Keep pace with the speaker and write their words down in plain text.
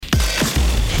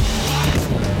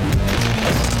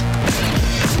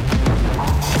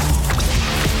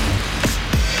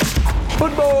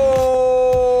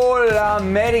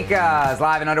Americas,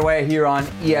 live and underway here on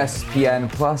ESPN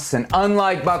Plus. And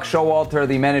unlike Buck Showalter,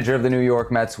 the manager of the New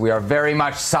York Mets, we are very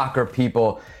much soccer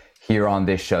people here on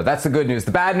this show. That's the good news.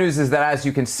 The bad news is that, as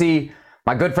you can see,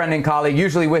 my good friend and colleague,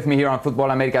 usually with me here on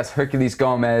Futbol Americas, Herculez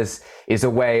Gomez, is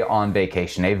away on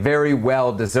vacation. A very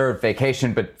well-deserved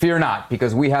vacation, but fear not,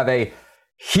 because we have a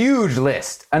huge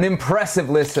list, an impressive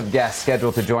list of guests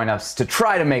scheduled to join us to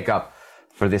try to make up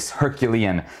for this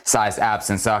Herculean-sized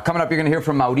absence. Coming up, you're going to hear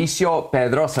from Mauricio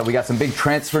Pedrosa. We got some big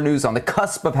transfer news on the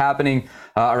cusp of happening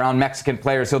around Mexican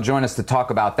players. He'll join us to talk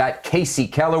about that. Casey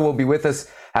Keller will be with us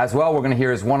as well. We're going to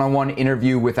hear his one-on-one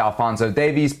interview with Alphonso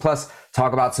Davies, plus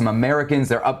talk about some Americans,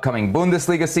 their upcoming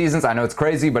Bundesliga seasons. I know it's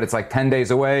crazy, but it's like 10 days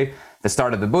away, the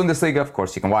start of the Bundesliga. Of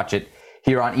course, you can watch it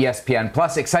here on ESPN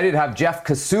Plus. Excited to have Jeff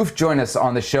Kassouf join us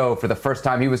on the show for the first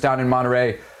time. He was down in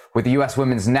Monterrey with the U.S.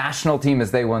 women's national team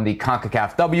as they won the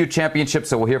CONCACAF W Championship,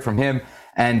 so we'll hear from him.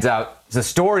 And the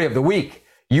story of the week,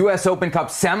 U.S. Open Cup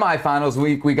semifinals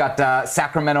week, we got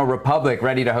Sacramento Republic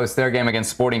ready to host their game against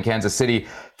Sporting Kansas City.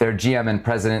 Their GM and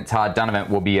president, Todd Donovan,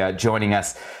 will be joining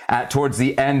us towards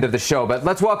the end of the show. But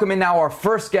let's welcome in now our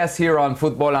first guest here on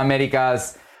Futbol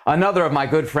Americas, another of my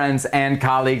good friends and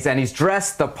colleagues, and he's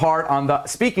dressed the part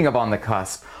speaking of on the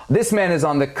cusp. This man is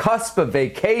on the cusp of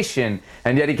vacation,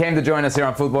 and yet he came to join us here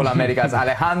on Futbol Americas.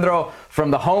 Alejandro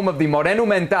from the home of the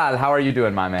Monumental. How are you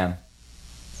doing, my man?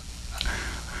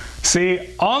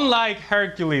 See, unlike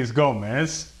Herculez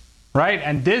Gomez, right,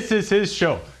 and this is his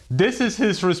show, this is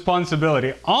his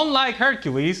responsibility. Unlike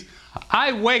Herculez,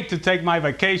 I wait to take my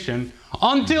vacation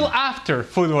until after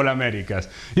Futbol Americas.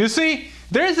 You see,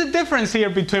 there is a difference here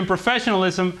between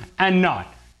professionalism and not.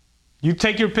 You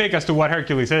take your pick as to what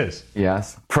Herculez is.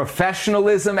 Yes.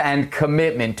 Professionalism and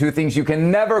commitment. Two things you can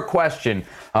never question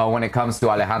when it comes to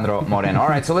Alejandro Moreno. All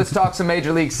right, so let's talk some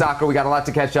Major League Soccer. We got a lot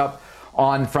to catch up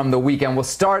on from the weekend. We'll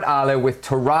start, Ale, with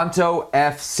Toronto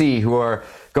FC, who are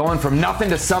going from nothing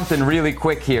to something really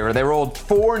quick here. They rolled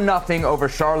 4-0 over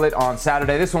Charlotte on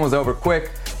Saturday. This one was over quick.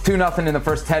 2-0 in the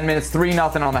first 10 minutes,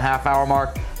 3-0 on the half-hour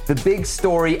mark. The big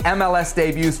story, MLS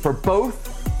debuts for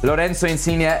both Lorenzo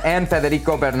Insigne and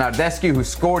Federico Bernardeschi, who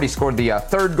scored. He scored the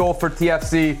third goal for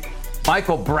TFC.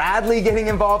 Michael Bradley getting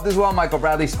involved as well. Michael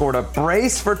Bradley scored a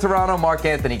brace for Toronto. Mark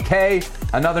Anthony Kaye,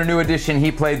 another new addition.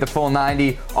 He played the full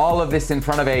 90. All of this in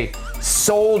front of a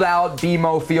sold-out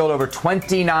BMO field, over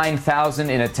 29,000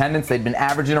 in attendance. They'd been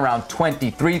averaging around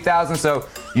 23,000. So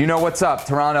you know what's up.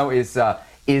 Toronto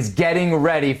is getting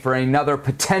ready for another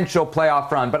potential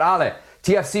playoff run. But Ale,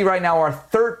 TFC right now are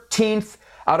 13th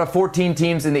out of 14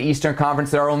 teams in the Eastern Conference.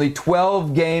 There are only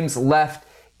 12 games left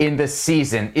in the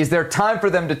season. Is there time for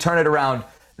them to turn it around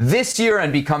this year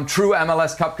and become true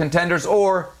MLS Cup contenders,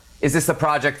 or is this a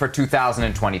project for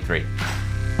 2023?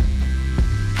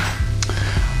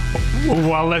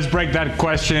 Well, let's break that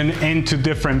question into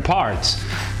different parts.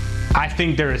 I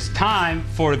think there is time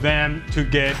for them to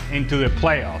get into the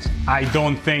playoffs. I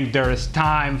don't think there is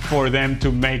time for them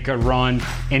to make a run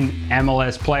in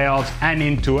MLS playoffs and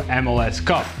into MLS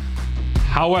Cup.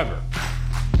 However,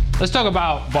 let's talk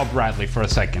about Bob Bradley for a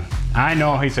second. I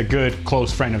know he's a good,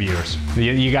 close friend of yours.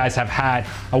 You guys have had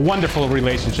a wonderful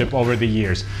relationship over the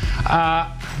years.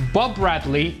 Bob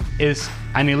Bradley is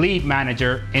an elite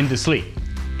manager in this league.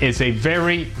 Is a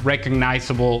very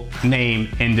recognizable name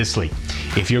in this league.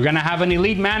 If you're gonna have an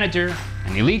elite manager,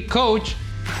 an elite coach,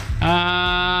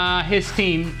 his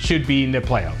team should be in the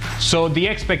playoffs. So the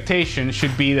expectation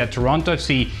should be that Toronto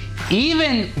FC,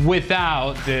 even with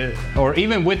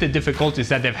the difficulties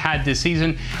that they've had this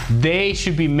season, they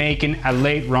should be making a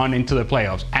late run into the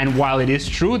playoffs. And while it is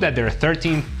true that they're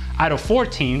 13 out of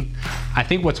 14, I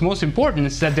think what's most important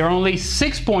is that they're only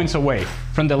 6 points away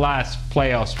from the last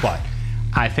playoff spot.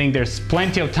 I think there's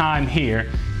plenty of time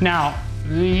here. Now,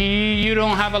 you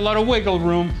don't have a lot of wiggle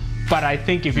room, but I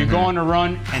think if you go on a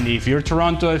run and if you're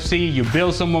Toronto FC, you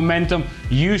build some momentum,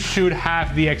 you should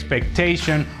have the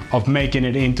expectation of making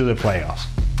it into the playoffs.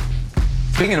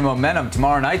 Speaking of momentum,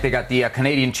 tomorrow night they got the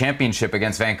Canadian Championship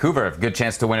against Vancouver. A good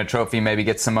chance to win a trophy, maybe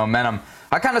get some momentum.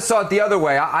 I kind of saw it the other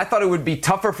way. I thought it would be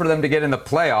tougher for them to get in the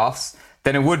playoffs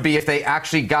than it would be if they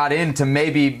actually got in to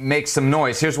maybe make some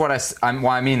noise. Here's why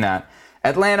I mean that.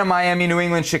 Atlanta, Miami, New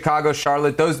England, Chicago,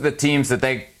 Charlotte, those are the teams that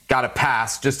they got to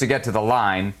pass just to get to the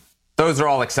line. Those are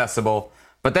all accessible.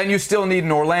 But then you still need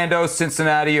an Orlando,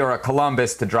 Cincinnati, or a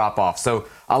Columbus to drop off. So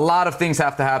a lot of things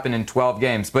have to happen in 12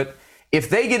 games. But if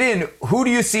they get in, who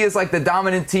do you see as like the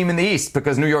dominant team in the East?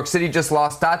 Because New York City just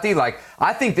lost Tati.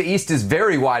 I think the East is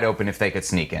very wide open if they could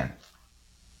sneak in.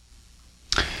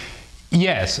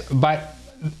 Yes, but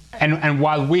and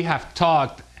while we have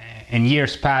talked in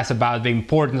years past about the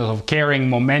importance of carrying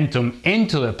momentum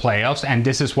into the playoffs, and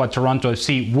this is what Toronto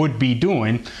FC would be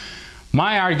doing.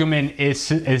 My argument is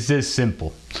this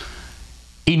simple.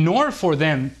 In order for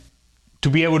them to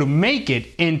be able to make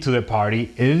it into the party,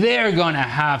 they're going to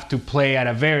have to play at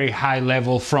a very high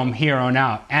level from here on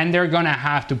out. And they're going to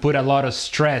have to put a lot of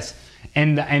stress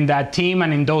in that team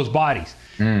and in those bodies.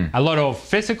 A lot of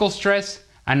physical stress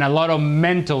and a lot of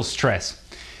mental stress.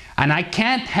 And I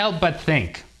can't help but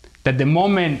think that the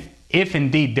moment, if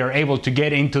indeed they're able to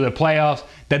get into the playoffs,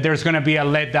 that there's going to be a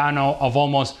letdown of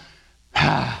almost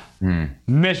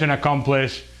mission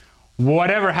accomplished.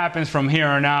 Whatever happens from here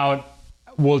on out,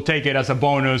 we'll take it as a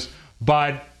bonus,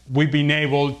 but we've been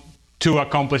able to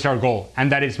accomplish our goal,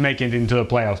 and that is making it into the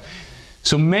playoffs.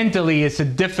 So mentally, it's a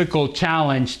difficult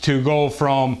challenge to go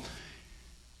from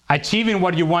achieving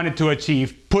what you wanted to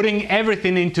achieve, putting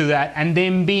everything into that, and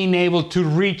then being able to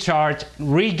recharge,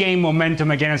 regain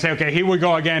momentum again, and say, okay, here we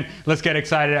go again, let's get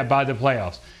excited about the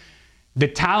playoffs. The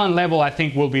talent level, I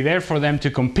think, will be there for them to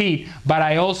compete, but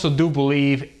I also do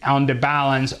believe on the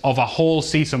balance of a whole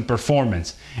season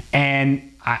performance.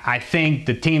 And I think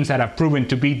the teams that have proven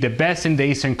to be the best in the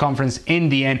Eastern Conference in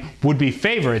the end would be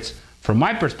favorites, from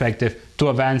my perspective, to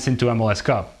advance into MLS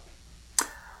Cup.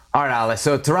 All right, Ale.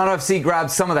 So Toronto FC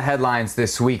grabs some of the headlines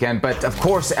this weekend, but of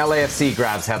course LAFC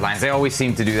grabs headlines. They always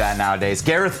seem to do that nowadays.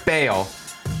 Gareth Bale,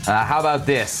 how about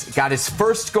this? Got his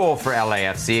first goal for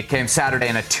LAFC. It came Saturday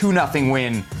in a 2-0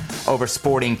 win over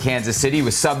Sporting Kansas City. He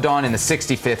was subbed on in the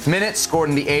 65th minute, scored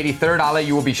in the 83rd. Ale,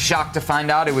 you will be shocked to find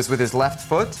out it was with his left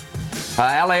foot.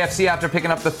 LAFC, after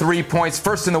picking up the 3 points,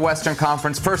 first in the Western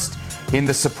Conference, first in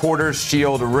the Supporters'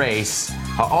 Shield race.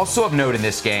 Also of note in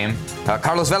this game,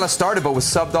 Carlos Vela started but was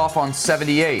subbed off on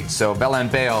 78. So Vela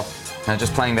and Bale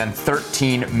just playing then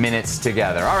 13 minutes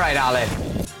together. All right, Ale,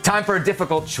 time for a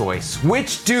difficult choice.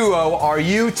 Which duo are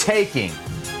you taking?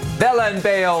 Vela and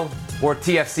Bale or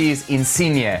TFC's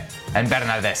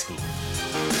Insigne-Bernardeschi?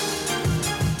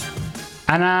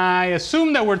 And I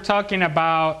assume that we're talking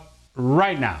about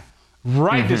right now,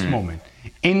 this moment,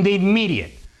 in the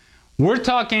immediate. We're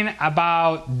talking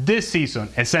about this season,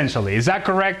 essentially. Is that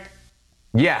correct?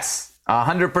 Yes,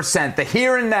 100%. The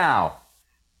here and now.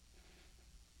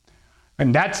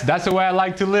 And that's the way I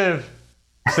like to live,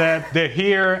 Seb. The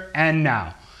here and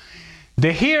now.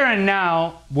 The here and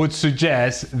now would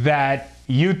suggest that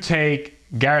you take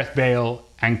Gareth Bale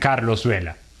and Carlos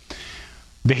Vela.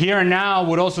 The here and now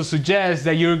would also suggest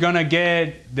that you're going to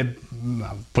get the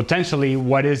potentially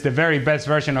what is the very best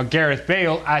version of Gareth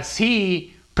Bale as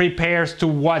he prepares to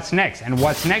what's next. And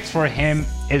what's next for him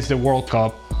is the World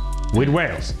Cup with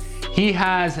Wales. He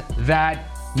has that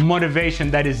motivation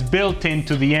that is built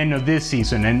into the end of this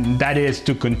season, and that is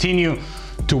to continue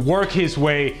to work his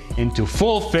way into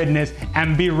full fitness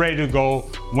and be ready to go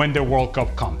when the World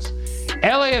Cup comes.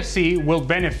 LAFC will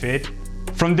benefit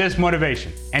from this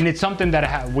motivation, and it's something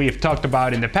that we've talked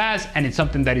about in the past, and it's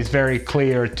something that is very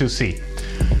clear to see.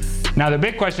 Now the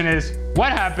big question is,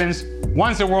 what happens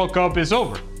once the World Cup is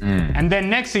over? And then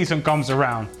next season comes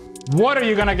around? What are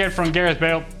you going to get from Gareth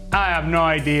Bale? I have no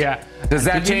idea. Does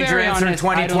that change your answer in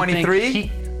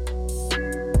 2023?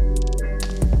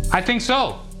 I think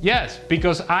so, yes,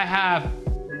 because I have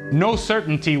no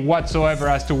certainty whatsoever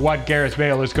as to what Gareth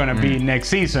Bale is going to be next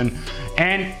season.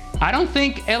 And I don't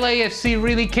think LAFC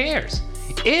really cares.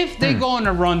 If they go on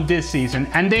a run this season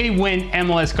and they win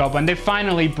MLS Cup and they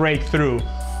finally break through,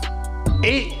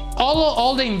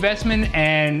 all the investment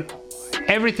and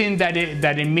everything that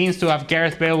it means to have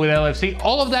Gareth Bale with LAFC,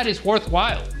 all of that is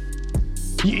worthwhile.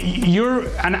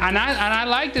 I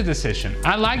like the decision.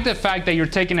 I like the fact that you're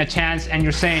taking a chance and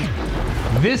you're saying,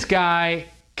 this guy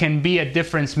can be a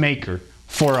difference maker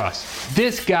for us.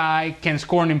 This guy can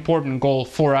score an important goal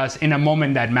for us in a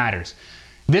moment that matters.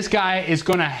 This guy is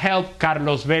going to help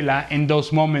Carlos Vela in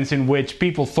those moments in which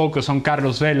people focus on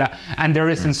Carlos Vela and there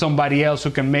isn't somebody else who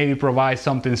can maybe provide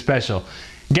something special.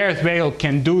 Gareth Bale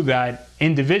can do that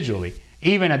individually,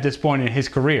 even at this point in his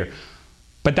career.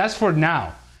 But that's for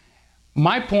now.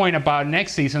 My point about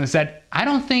next season is that I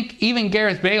don't think even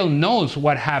Gareth Bale knows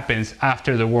what happens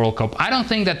after the World Cup. I don't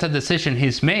think that's a decision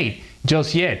he's made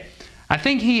just yet. I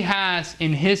think he has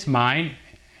in his mind,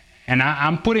 and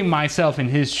I'm putting myself in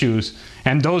his shoes,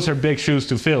 and those are big shoes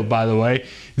to fill, by the way,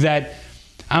 that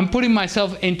I'm putting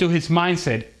myself into his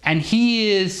mindset, and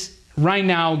he is right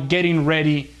now getting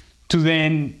ready to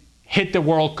then hit the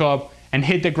World Cup and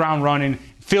hit the ground running,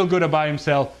 feel good about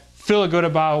himself, feel good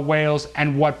about Wales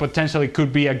and what potentially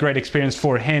could be a great experience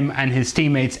for him and his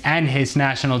teammates and his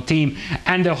national team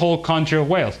and the whole country of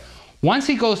Wales. Once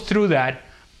he goes through that,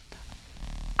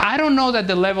 I don't know that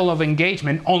the level of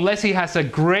engagement, unless he has a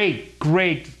great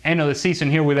end of the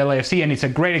season here with LAFC, and it's a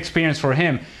great experience for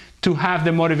him to have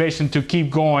the motivation to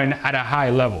keep going at a high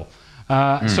level.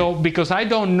 So because I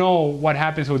don't know what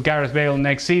happens with Gareth Bale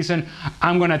next season,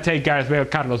 I'm going to take Gareth Bale,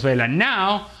 Carlos Vela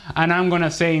now, and I'm going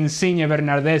to say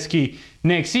Insigne-Bernardeschi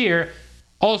next year,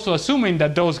 also assuming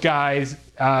that those guys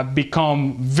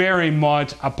become very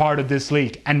much a part of this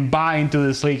league and buy into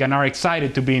this league and are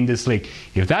excited to be in this league.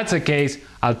 If that's the case,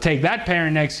 I'll take that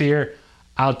pairing next year.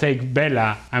 I'll take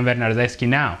Vela and Bernardeschi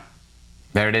now.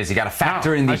 There it is. You got to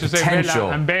factor in the potential. Say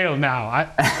Vela and Bale now.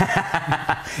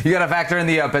 You got to factor in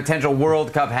the potential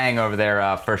World Cup hangover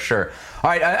there for sure. All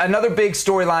right, another big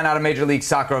storyline out of Major League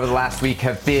Soccer over the last week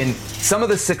have been some of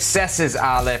the successes,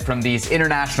 Ale, from these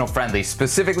international friendlies,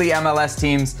 specifically MLS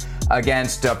teams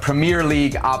against Premier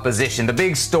League opposition. The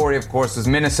big story, of course, was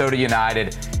Minnesota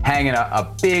United hanging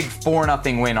a big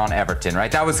 4-0 win on Everton,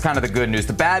 right? That was kind of the good news.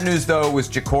 The bad news, though, was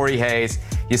Ja'Cory Hayes.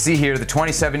 You see here, the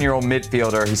 27-year-old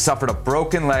midfielder, he suffered a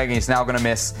broken leg and he's now going to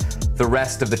miss the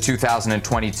rest of the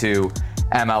 2022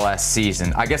 MLS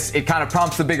season. I guess it kind of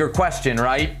prompts the bigger question,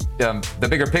 right? The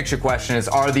bigger picture question is,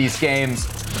 are these games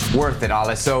worth it,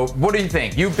 Ale? So what do you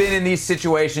think? You've been in these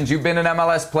situations. You've been an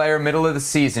MLS player middle of the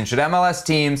season. Should MLS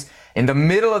teams in the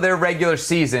middle of their regular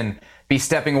season be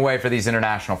stepping away for these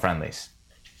international friendlies?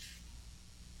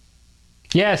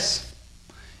 Yes.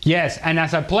 And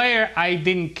as a player, I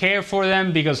didn't care for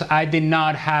them because I did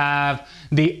not have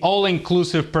the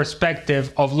all-inclusive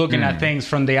perspective of looking at things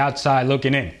from the outside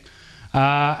looking in.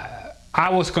 I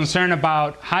was concerned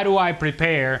about how do I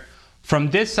prepare from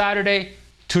this Saturday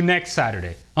to next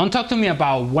Saturday. Don't talk to me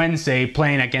about Wednesday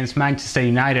playing against Manchester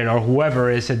United or whoever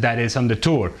is it that is on the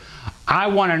tour. I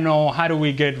want to know how do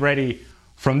we get ready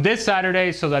from this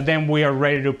Saturday so that then we are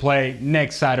ready to play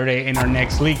next Saturday in our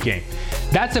next league game.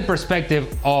 That's the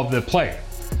perspective of the player.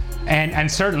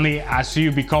 And certainly as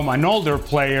you become an older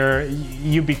player,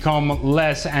 you become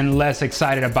less and less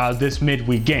excited about this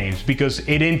midweek games because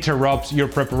it interrupts your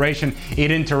preparation,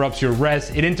 it interrupts your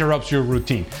rest, it interrupts your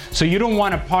routine. So you don't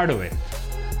want a part of it.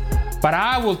 But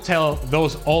I will tell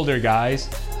those older guys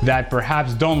that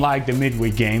perhaps don't like the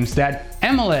midweek games that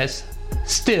MLS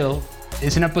still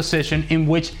is in a position in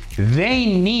which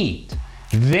they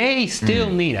still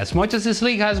need, as much as this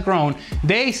league has grown,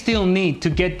 they still need to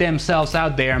get themselves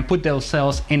out there and put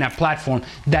themselves in a platform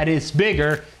that is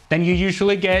bigger than you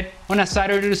usually get on a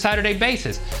Saturday to Saturday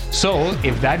basis. So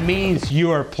if that means you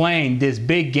are playing these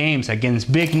big games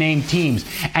against big name teams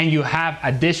and you have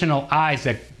additional eyes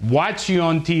that watch you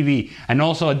on TV and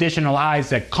also additional eyes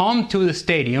that come to the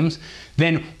stadiums,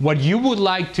 then what you would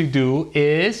like to do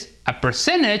is a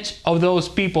percentage of those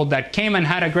people that came and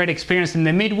had a great experience in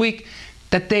the midweek,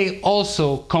 that they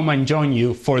also come and join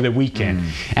you for the weekend.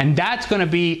 And that's going to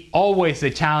be always the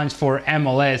challenge for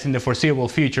MLS in the foreseeable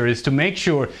future, is to make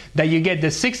sure that you get the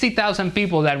 60,000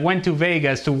 people that went to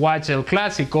Vegas to watch El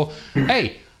Clásico.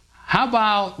 Hey, how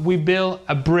about we build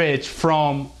a bridge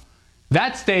from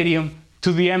that stadium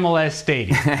to the MLS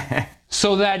stadium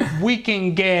so that we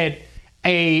can get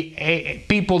a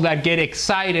people that get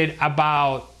excited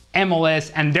about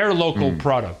MLS and their local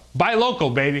product. Buy local,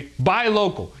 baby. Buy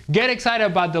local. Get excited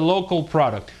about the local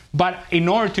product. But in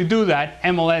order to do that,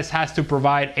 MLS has to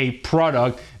provide a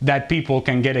product that people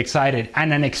can get excited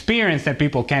and an experience that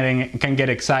people can get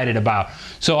excited about.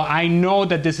 So I know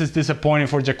that this is disappointing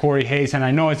for Ja'Cory Hayes, and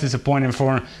I know it's disappointing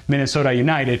for Minnesota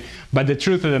United, but the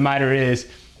truth of the matter is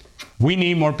we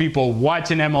need more people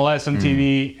watching MLS on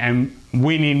TV, and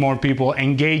we need more people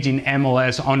engaging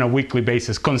MLS on a weekly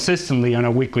basis, consistently on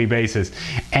a weekly basis.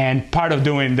 And part of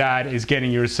doing that is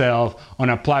getting yourself on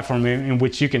a platform in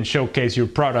which you can showcase your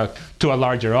product to a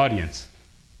larger audience.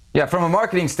 Yeah, from a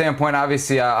marketing standpoint,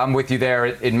 obviously, I'm with you there.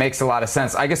 It makes a lot of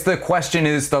sense. I guess the question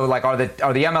is, though, like, are the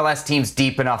MLS teams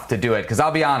deep enough to do it? Because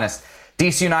I'll be honest,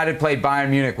 DC United played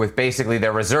Bayern Munich with basically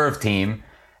their reserve team,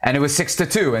 and it was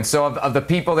 6-2. And so of the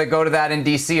people that go to that in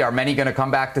DC, are many going to come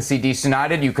back to see DC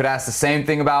United? You could ask the same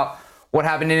thing about what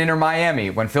happened in Inter Miami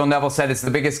when Phil Neville said it's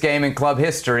the biggest game in club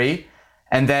history,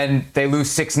 and then they lose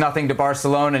 6-0 to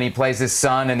Barcelona, and he plays his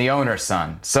son and the owner's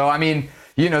son. So, I mean,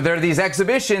 you know, there are these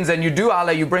exhibitions, and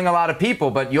you bring a lot of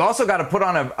people, but you also got to put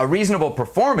on a reasonable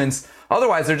performance.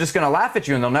 Otherwise, they're just going to laugh at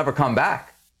you and they'll never come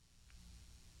back.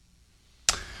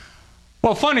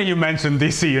 Well, funny you mentioned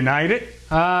DC United.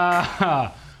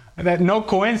 That no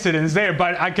coincidence there,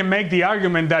 but I can make the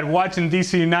argument that watching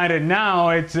DC United now,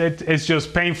 it's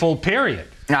just painful, period.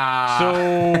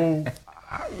 So,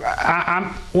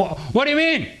 what do you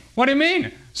mean? What do you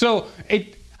mean? So,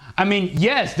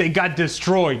 yes, they got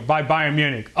destroyed by Bayern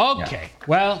Munich. Okay,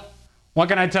 well, What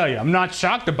can I tell you? I'm not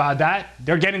shocked about that.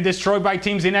 They're getting destroyed by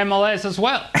teams in MLS as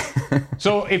well.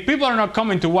 So if people are not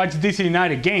coming to watch DC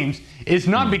United games, it's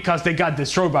not because they got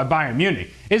destroyed by Bayern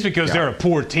Munich. It's because they're a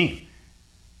poor team.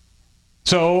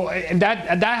 So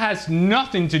that has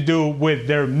nothing to do with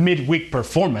their midweek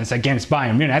performance against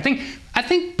Bayern Munich. I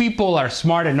think people are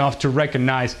smart enough to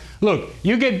recognize, look,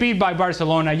 you get beat by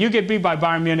Barcelona, you get beat by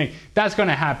Bayern Munich, that's going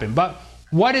to happen. But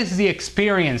what is the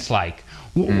experience like?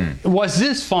 Was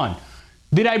this fun?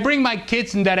 Did I bring my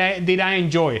kids and did I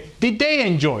enjoy it? Did they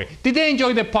enjoy it? Did they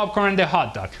enjoy the popcorn and the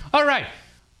hot dog? All right.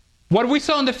 What we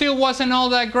saw on the field wasn't all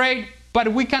that great,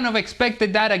 but we kind of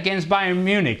expected that against Bayern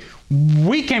Munich.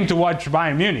 We came to watch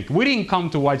Bayern Munich. We didn't come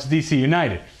to watch DC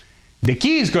United. The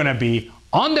key is going to be,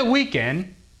 on the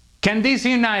weekend, can DC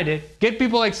United get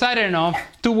people excited enough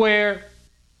to where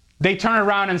they turn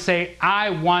around and say,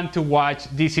 I want to watch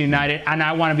DC United and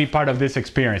I want to be part of this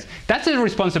experience. That's the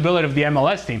responsibility of the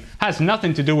MLS team. It has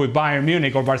nothing to do with Bayern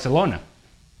Munich or Barcelona.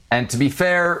 And to be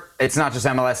fair, it's not just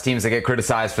MLS teams that get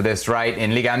criticized for this, right?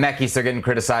 In Liga MX, they're getting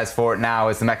criticized for it now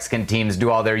as the Mexican teams do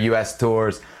all their U.S.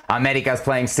 tours. America's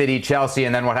playing City, Chelsea,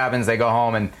 and then what happens? They go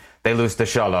home and they lose to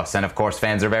Xolos. And of course,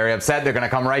 fans are very upset. They're going to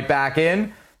come right back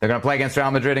in. They're going to play against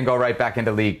Real Madrid and go right back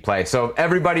into league play. So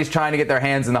everybody's trying to get their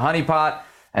hands in the honeypot.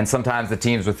 And sometimes the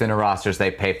teams with thinner rosters, they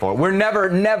pay for it. We're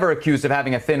never accused of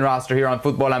having a thin roster here on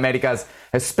Futbol Americas,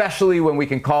 especially when we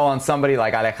can call on somebody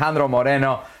like Alejandro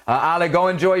Moreno. Ale, go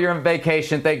enjoy your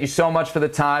vacation. Thank you so much for the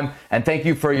time. And thank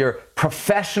you for your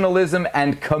professionalism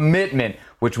and commitment,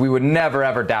 which we would never,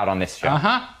 ever doubt on this show.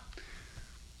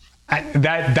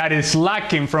 That is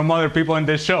lacking from other people in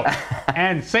this show.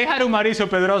 And say hi to Mauricio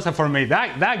Pedrosa for me.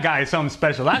 That guy is something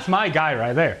special. That's my guy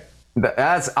right there.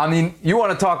 You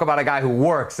want to talk about a guy who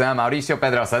works, Mauricio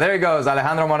Pedrosa. There he goes,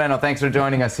 Alejandro Moreno. Thanks for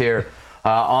joining us here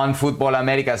on Futbol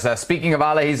Americas. Speaking of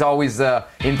Ale, he's always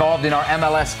involved in our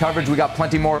MLS coverage. We got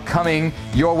plenty more coming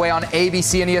your way on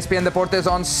ABC and ESPN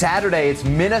Deportes on Saturday. It's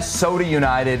Minnesota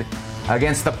United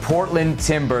against the Portland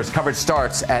Timbers. Coverage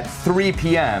starts at 3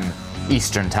 p.m.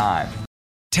 Eastern Time.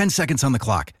 10 seconds on the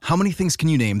clock. How many things can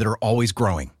you name that are always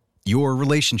growing? Your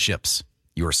relationships,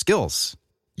 your skills,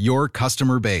 your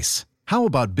customer base. How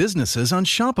about businesses on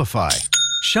Shopify?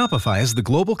 Shopify is the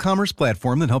global commerce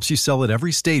platform that helps you sell at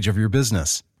every stage of your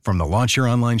business. From the launch your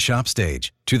online shop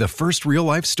stage, to the first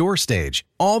real-life store stage,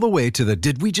 all the way to the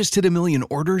did we just hit 1 million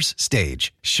orders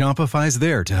stage. Shopify's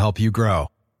there to help you grow.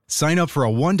 Sign up for a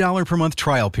 $1 per month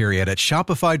trial period at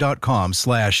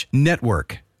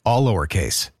shopify.com/network, all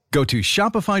lowercase. Go to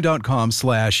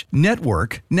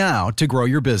shopify.com/network now to grow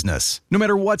your business, no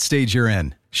matter what stage you're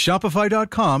in.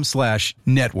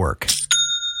 Shopify.com/network.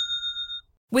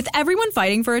 With everyone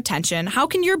fighting for attention, how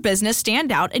can your business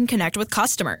stand out and connect with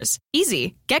customers?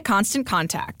 Easy. Get Constant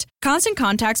Contact. Constant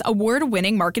Contact's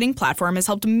award-winning marketing platform has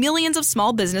helped millions of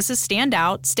small businesses stand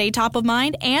out, stay top of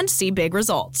mind, and see big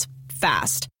results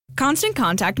fast. Constant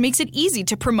Contact makes it easy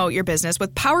to promote your business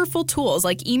with powerful tools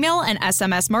like email and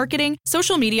SMS marketing,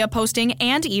 social media posting,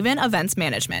 and even events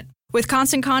management. With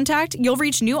Constant Contact, you'll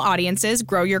reach new audiences,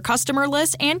 grow your customer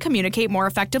list, and communicate more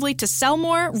effectively to sell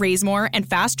more, raise more, and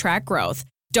fast-track growth.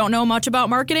 Don't know much about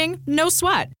marketing? No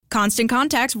sweat. Constant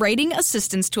Contact's writing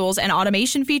assistance tools and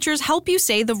automation features help you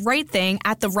say the right thing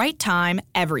at the right time,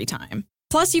 every time.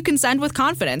 Plus, you can send with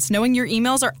confidence, knowing your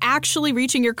emails are actually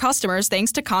reaching your customers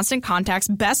thanks to Constant Contact's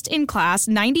best-in-class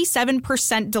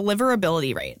 97%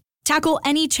 deliverability rate. Tackle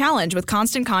any challenge with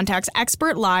Constant Contact's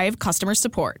expert live customer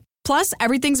support. Plus,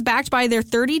 everything's backed by their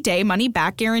 30-day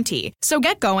money-back guarantee. So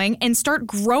get going and start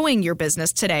growing your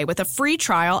business today with a free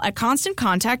trial at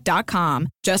ConstantContact.com.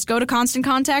 Just go to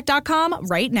ConstantContact.com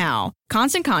right now.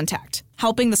 Constant Contact,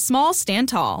 helping the small stand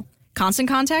tall.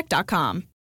 ConstantContact.com.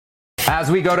 As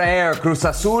we go to air, Cruz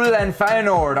Azul and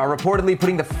Feyenoord are reportedly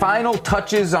putting the final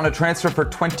touches on a transfer for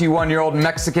 21-year-old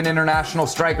Mexican international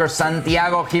striker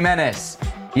Santiago Jimenez.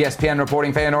 ESPN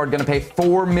reporting Feyenoord going to pay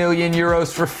 4 million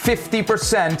euros for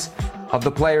 50% of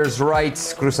the player's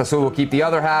rights. Cruz Azul will keep the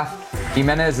other half.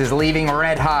 Jimenez is leaving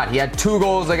red hot. He had 2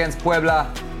 goals against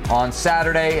Puebla on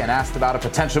Saturday and asked about a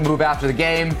potential move after the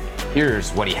game.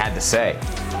 Here's what he had to say.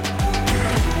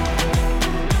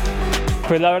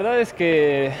 Pues la verdad es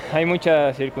que hay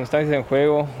muchas circunstancias en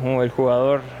juego. El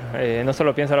jugador no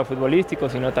solo piensa lo futbolístico,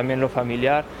 sino también lo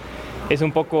familiar. Es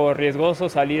un poco riesgoso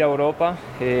salir a Europa,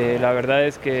 la verdad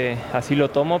es que así lo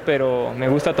tomo, pero me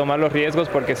gusta tomar los riesgos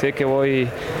porque sé que voy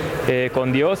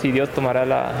con Dios y Dios tomará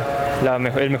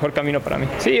el mejor camino para mí.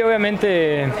 Sí,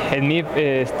 obviamente en mí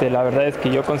la verdad es que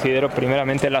yo considero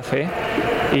primeramente la fe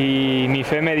y mi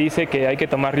fe me dice que hay que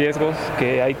tomar riesgos,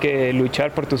 que hay que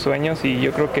luchar por tus sueños y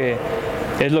yo creo que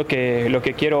es lo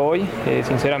que quiero hoy.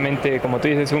 Sinceramente, como tú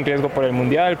dices, es un riesgo por el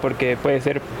Mundial, porque puede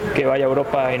ser que vaya a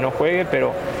Europa y no juegue,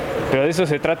 pero de eso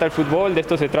se trata el fútbol, de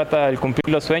esto se trata el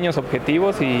cumplir los sueños,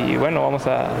 objetivos, y bueno, vamos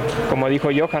a, como dijo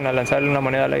Johan, a lanzarle una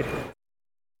moneda al aire.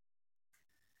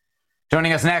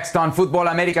 Joining us next on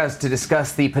Futbol Americas to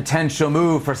discuss the potential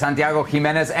move for Santiago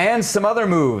Giménez and some other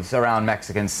moves around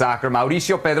Mexican soccer,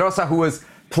 Mauricio Pedrosa, who was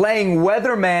playing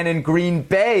weatherman in Green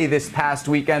Bay this past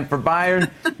weekend for Bayern,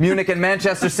 Munich, and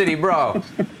Manchester City. Bro,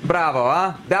 bravo,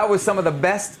 huh? That was some of the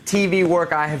best TV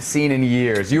work I have seen in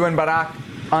years. You and Barak,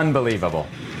 unbelievable.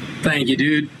 Thank you,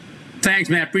 dude. Thanks,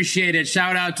 man. Appreciate it.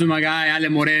 Shout out to my guy, Ale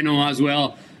Moreno, as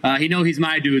well. He knows he's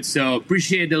my dude, so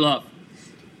appreciate the love.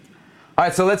 All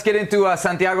right, so let's get into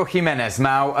Santiago Giménez.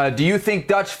 Now, do you think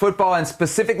Dutch football, and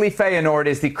specifically Feyenoord,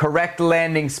 is the correct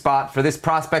landing spot for this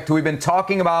prospect who we've been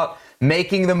talking about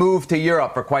making the move to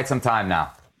Europe for quite some time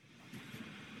now?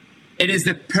 It is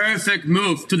the perfect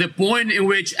move, to the point in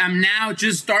which I'm now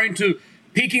just starting to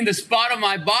picking the spot on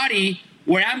my body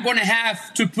where I'm going to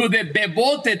have to put the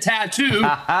Bebote tattoo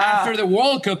after the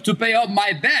World Cup to pay off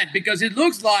my bet, because it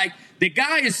looks like the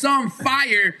guy is on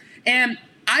fire. And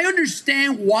I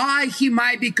understand why he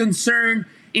might be concerned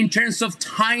in terms of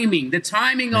timing, the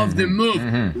timing of the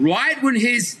move, right when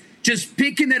he's just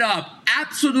picking it up,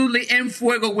 absolutely en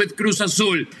fuego with Cruz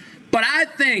Azul. But I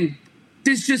think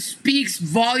this just speaks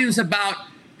volumes about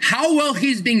how well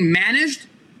he's being managed.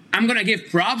 I'm going to give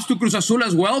props to Cruz Azul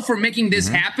as well for making this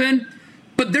happen.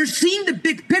 But they're seeing the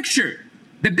big picture.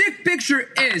 The big picture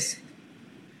is,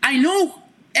 I know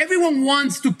everyone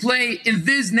wants to play in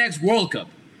this next World Cup.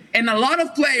 And a lot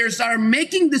of players are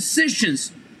making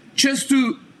decisions just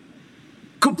to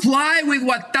comply with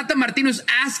what Tata Martino is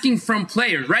asking from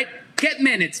players, right? Get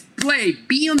minutes, play,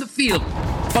 be on the field.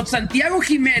 But Santiago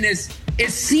Giménez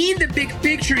is seeing the big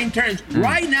picture in terms,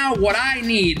 right now what I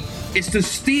need is to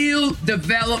still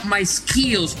develop my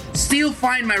skills, still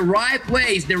find my right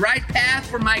place, the right path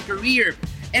for my career.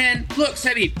 And look,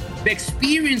 Sebi, the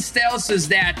experience tells us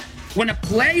that when a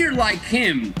player like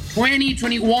him, 20,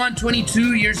 21,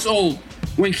 22 years old,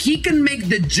 when he can make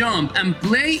the jump and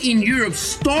play in Europe,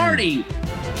 starting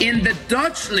in the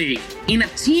Dutch league, in a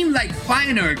team like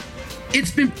Feyenoord,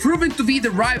 it's been proven to be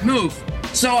the right move.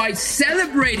 So I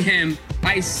celebrate him.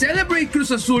 I celebrate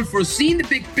Cruz Azul for seeing the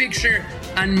big picture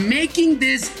and making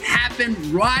this happen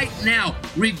right now,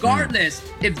 regardless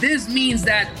if this means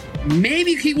that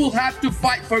maybe he will have to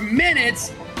fight for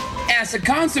minutes. As a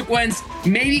consequence,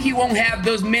 maybe he won't have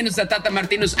those minutes that Tata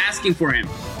Martino is asking for him.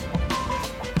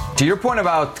 To your point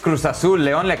about Cruz Azul,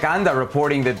 Leon Lecanda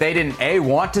reporting that they didn't A,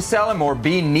 want to sell him, or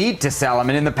B, need to sell him.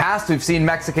 And in the past, we've seen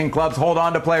Mexican clubs hold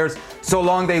on to players so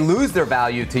long they lose their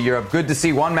value to Europe. Good to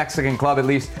see one Mexican club at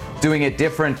least doing it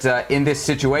different in this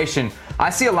situation. I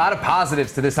see a lot of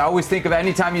positives to this. I always think of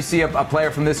anytime you see a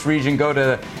player from this region go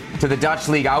to the Dutch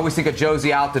league, I always think of Josie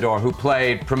Altidore, who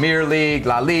played Premier League,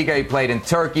 La Liga, he played in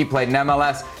Turkey, played in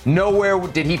MLS. Nowhere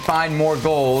did he find more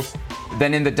goals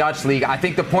than in the Dutch league. I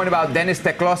think the point about Dennis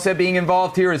Teclose being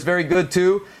involved here is very good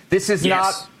too. This is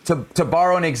not, to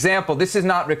borrow an example, this is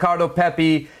not Ricardo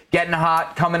Pepi getting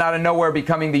hot, coming out of nowhere,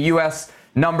 becoming the U.S.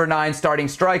 number 9 starting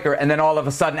striker, and then all of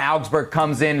a sudden Augsburg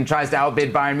comes in and tries to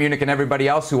outbid Bayern Munich and everybody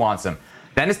else who wants him.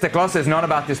 Dennis Teclose has known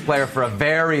about this player for a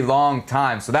very long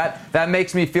time, so that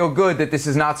makes me feel good that this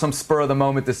is not some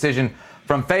spur-of-the-moment decision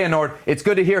from Feyenoord. It's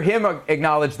good to hear him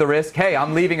acknowledge the risk. Hey,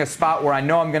 I'm leaving a spot where I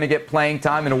know I'm going to get playing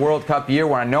time in a World Cup year,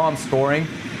 where I know I'm scoring.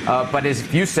 But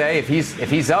as you say, if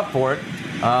he's up for it,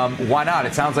 why not?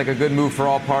 It sounds like a good move for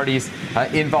all parties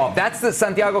involved. That's the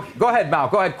Santiago. Go ahead, Mal.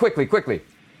 Go ahead, quickly.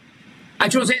 I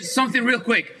just want to say something real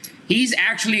quick. He's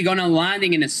actually going to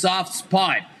landing in a soft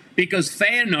spot, because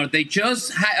Feyenoord,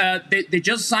 they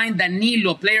just signed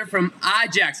Danilo, a player from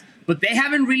Ajax, but they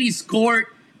haven't really scored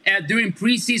during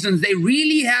preseasons. They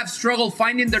really have struggled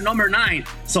finding their number 9.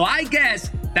 So I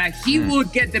guess that he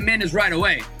would get the minutes right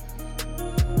away.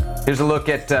 Here's a look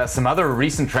at some other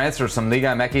recent transfers from Liga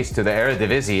MX to the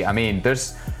Eredivisie. I mean,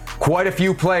 there's quite a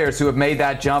few players who have made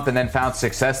that jump and then found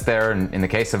success there. In the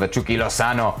case of a Chucky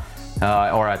Lozano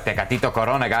or a Tecatito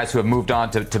Corona, guys who have moved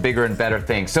on to bigger and better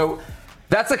things. So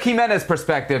that's a Giménez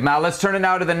perspective. Now let's turn it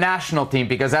now to the national team,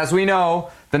 because as we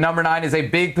know, the number 9 is a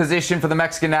big position for the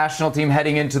Mexican national team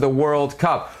heading into the World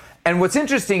Cup. And what's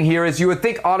interesting here is you would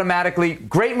think automatically,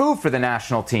 great move for the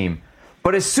national team.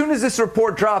 But as soon as this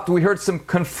report dropped, we heard some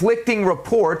conflicting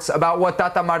reports about what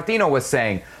Tata Martino was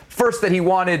saying. First, that he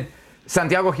wanted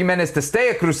Santiago Giménez to stay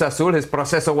at Cruz Azul. His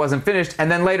proceso wasn't finished. And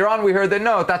then later on, we heard that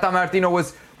no, Tata Martino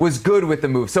was good with the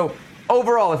move. So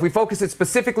overall, if we focus it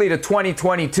specifically to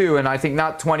 2022, and I think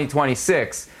not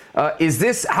 2026, Is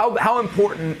this how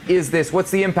important is this?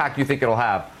 What's the impact you think it'll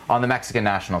have on the Mexican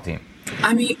national team?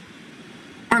 I mean,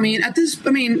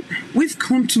 we've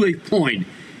come to a point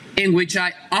in which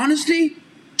I honestly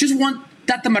just want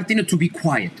Tata Martino to be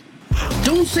quiet.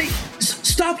 Don't say,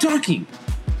 stop talking.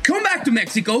 Come back to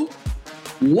Mexico,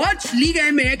 watch Liga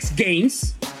MX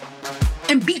games,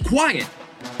 and be quiet.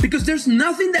 Because there's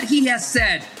nothing that he has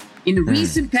said in the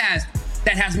recent past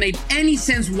that has made any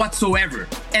sense whatsoever.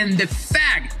 And the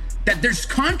fact that there's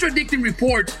contradicting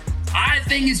reports, I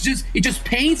think it just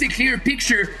paints a clear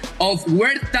picture of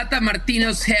where Tata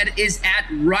Martino's head is at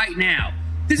right now.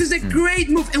 This is a great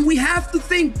move, and we have to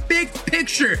think big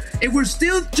picture. If we're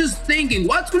still just thinking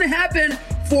what's going to happen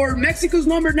for Mexico's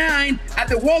number 9 at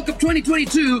the World Cup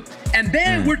 2022, and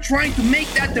then we're trying to make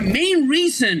that the main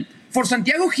reason for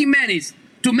Santiago Giménez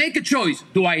to make a choice.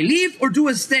 Do I leave or do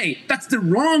I stay? That's the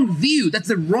wrong view. That's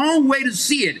the wrong way to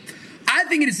see it. I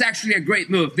think it is actually a great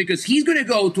move because he's going to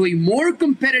go to a more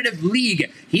competitive league.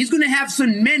 He's going to have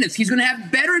some minutes. He's going to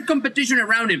have better competition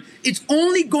around him. It's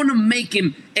only going to make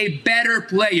him a better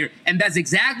player. And that's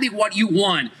exactly what you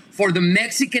want for the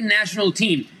Mexican national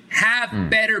team. Have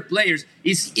better players.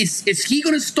 Is he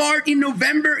going to start in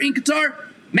November in Qatar?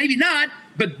 Maybe not,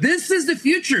 but this is the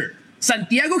future.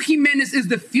 Santiago Giménez is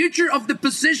the future of the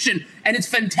position, and it's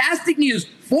fantastic news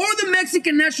for the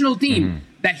Mexican national team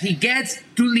that he gets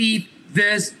to leave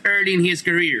this early in his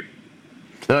career.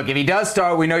 Look, if he does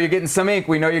start, we know you're getting some ink.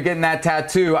 We know you're getting that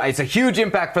tattoo. It's a huge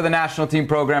impact for the national team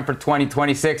program for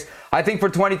 2026. I think for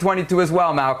 2022 as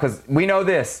well, Mal, because we know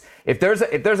this. If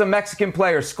there's a Mexican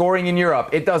player scoring in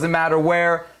Europe, it doesn't matter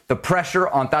where, the pressure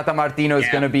on Tata Martino is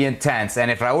going to be intense. And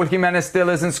if Raúl Jiménez still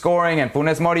isn't scoring and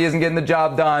Funes Mori isn't getting the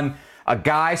job done, a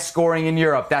guy scoring in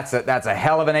Europe, that's a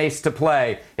hell of an ace to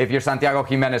play if you're Santiago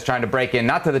Giménez trying to break in,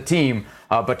 not to the team,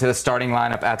 but to the starting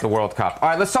lineup at the World Cup. All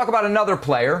right, let's talk about another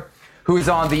player who is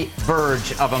on the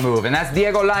verge of a move, and that's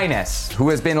Diego Lainez, who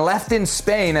has been left in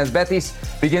Spain as Betis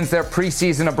begins their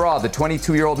preseason abroad. The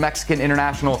 22-year-old Mexican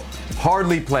international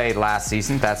hardly played last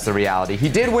season. That's the reality. He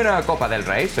did win a Copa del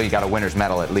Rey, so he got a winner's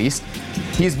medal at least.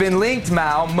 He's been linked,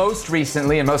 Mal, most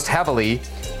recently and most heavily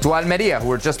to Almeria, who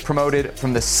were just promoted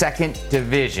from the second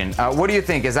division. What do you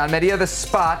think? Is Almeria the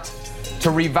spot to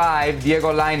revive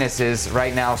Diego Lainez's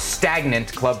right now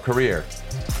stagnant club career?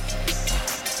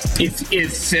 If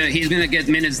he's going to get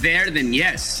minutes there, then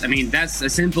yes. I mean, that's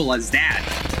as simple as that.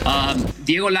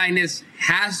 Diego Lainez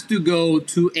has to go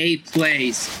to a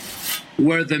place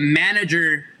where the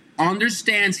manager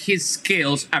understands his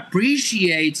skills,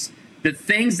 appreciates the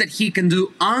things that he can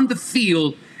do on the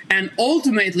field, and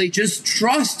ultimately just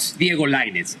trusts Diego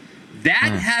Lainez.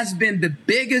 That has been the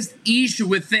biggest issue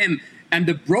with him and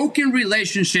the broken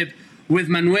relationship with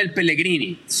Manuel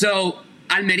Pellegrini. So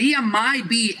Almeria might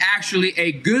be actually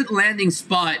a good landing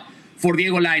spot for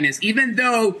Diego Lainez, even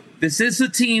though this is a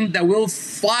team that will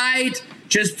fight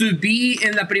just to be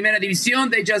in La Primera División.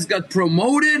 They just got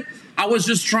promoted. I was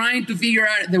just trying to figure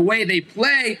out the way they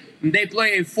play. They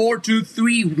play a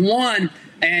 4-2-3-1,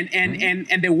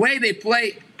 and the way they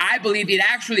play, I believe it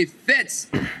actually fits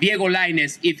Diego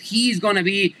Lainez if he's going to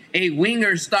be a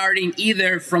winger starting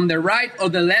either from the right or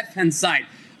the left-hand side.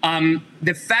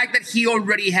 The fact that he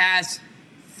already has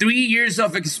 3 years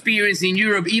of experience in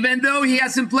Europe, even though he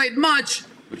hasn't played much,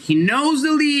 but he knows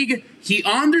the league, he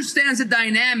understands the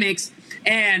dynamics,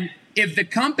 and if the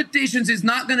competitions is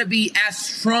not going to be as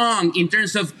strong in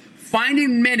terms of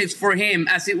finding minutes for him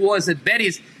as it was at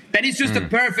Betis, that is just a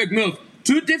perfect move.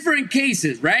 Two different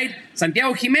cases, right?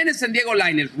 Santiago Giménez and Diego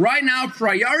Lainez. Right now,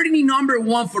 priority number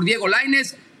one for Diego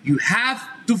Lainez, you have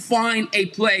to find a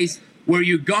place where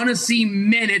you're going to see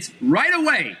minutes right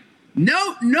away.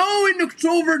 No, in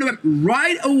October,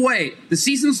 right away. The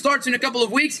season starts in a couple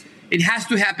of weeks. It has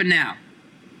to happen now.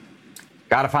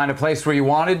 Got to find a place where you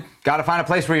wanted. Got to find a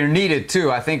place where you're needed,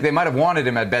 too. I think they might have wanted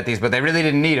him at Betis, but they really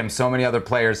didn't need him. So many other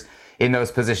players in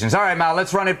those positions. All right, Mal,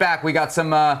 let's run it back. We got some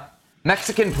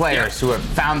Mexican players who have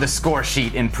found the score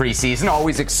sheet in preseason.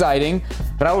 Always exciting.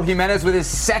 Raúl Jiménez with his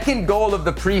second goal of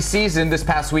the preseason this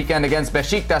past weekend against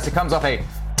Besiktas. It comes off a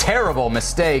terrible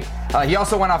mistake. He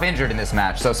also went off injured in this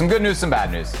match. So some good news, some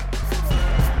bad news.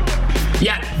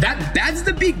 Yeah, that's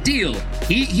the big deal.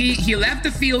 He left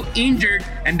the field injured,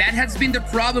 and that has been the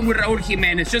problem with Raúl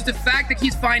Jiménez. Just the fact that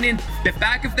he's finding the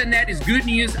back of the net is good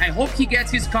news. I hope he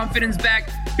gets his confidence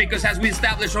back because, as we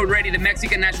established already, the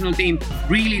Mexican national team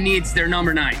really needs their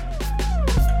number 9.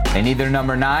 They need their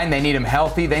number 9. They need him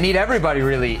healthy. They need everybody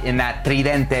really in that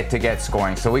tridente to get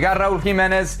scoring. So we got Raúl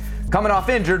Jiménez coming off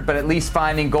injured, but at least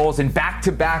finding goals in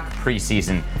back-to-back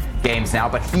preseason games now.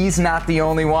 But he's not the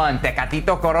only one.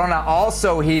 Tecatito Corona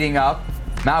also heating up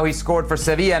Now he scored for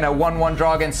Sevilla in a 1-1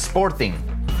 draw against Sporting.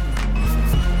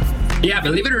 Yeah,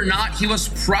 believe it or not, he was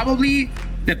probably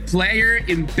the player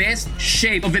in best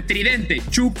shape of the Tridente.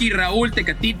 Chucky, Raúl,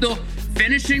 Tecatito,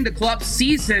 finishing the club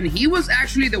season. He was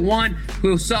actually the one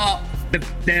who saw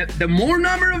the more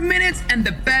number of minutes and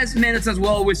the best minutes as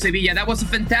well with Sevilla. That was a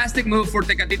fantastic move for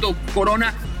Tecatito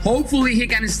Corona. Hopefully he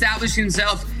can establish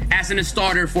himself as a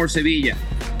starter for Sevilla.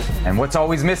 And what's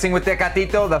always missing with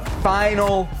Tecatito? The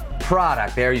final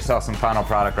product. There you saw some final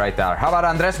product right there. How about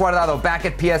Andrés Guardado back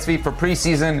at PSV for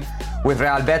preseason with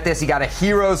Real Betis? He got a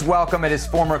hero's welcome at his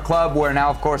former club, where now,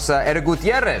 of course, Eric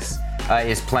Gutierrez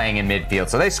is playing in midfield.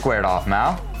 So they squared off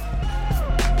now.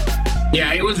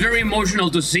 Yeah, it was very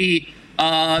emotional to see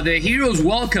the hero's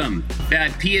welcome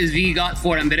that PSV got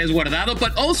for Andrés Guardado,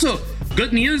 but also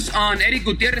good news on Eric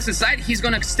Gutierrez's side. He's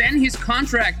going to extend his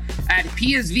contract at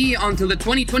PSV until the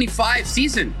 2025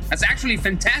 season. That's actually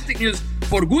fantastic news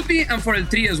for Guti and for El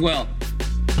Tri as well.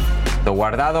 The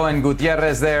Guardado and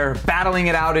Gutierrez there battling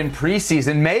it out in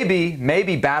preseason,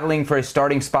 maybe battling for a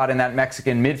starting spot in that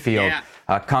Mexican midfield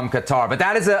come Qatar. But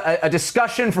that is a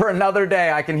discussion for another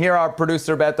day. I can hear our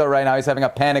producer Beto right now. He's having a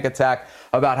panic attack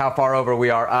about how far over we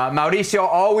are. Mauricio,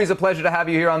 always a pleasure to have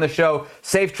you here on the show.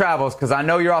 Safe travels, because I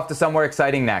know you're off to somewhere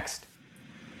exciting next.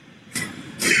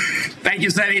 Thank you,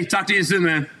 Seti. Talk to you soon,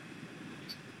 man.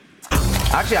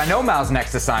 Actually, I know Mao's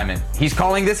next assignment. He's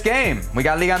calling this game. We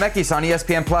got Liga MX on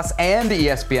ESPN Plus and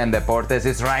ESPN Deportes.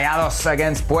 It's Rayados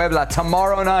against Puebla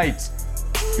tomorrow night.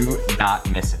 Do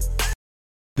not miss it.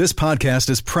 This podcast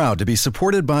is proud to be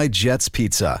supported by Jets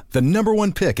Pizza, the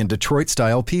 #1 pick in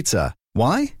Detroit-style pizza.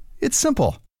 Why? It's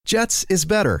simple. Jets is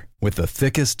better. With the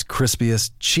thickest,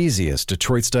 crispiest, cheesiest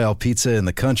Detroit-style pizza in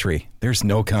the country, there's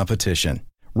no competition.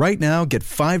 Right now, get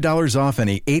 $5 off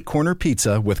any 8-corner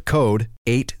pizza with code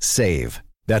 8SAVE.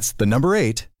 That's the number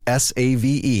 8,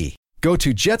 SAVE. Go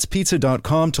to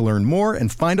jetspizza.com to learn more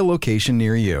and find a location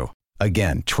near you.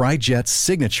 Again, try Jet's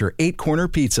signature 8-corner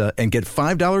pizza and get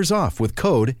 $5 off with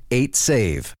code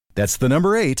 8SAVE. That's the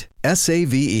number 8,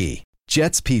 SAVE.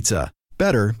 Jet's Pizza.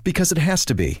 Better because it has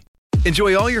to be.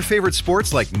 Enjoy all your favorite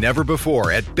sports like never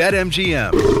before at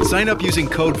BetMGM. Sign up using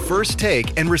code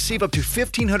FIRSTTAKE and receive up to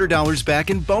 $1,500 back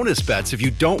in bonus bets if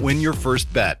you don't win your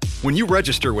first bet. When you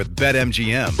register with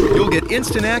BetMGM, you'll get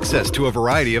instant access to a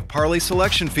variety of parlay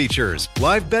selection features,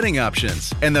 live betting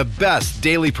options, and the best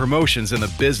daily promotions in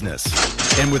the business.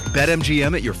 And with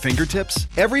BetMGM at your fingertips,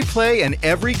 every play and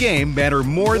every game matter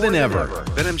more than ever.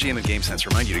 BetMGM and GameSense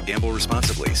remind you to gamble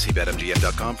responsibly. See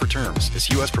BetMGM.com for terms. This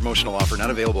U.S. promotional offer not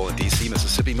available in D.C.,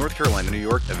 Mississippi, North Carolina, New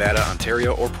York, Nevada,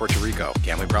 Ontario, or Puerto Rico.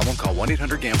 Gambling problem? Call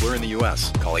 1-800-GAMBLER in the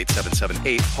U.S. Call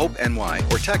 877-8-HOPE-NY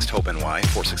or text HOPE-NY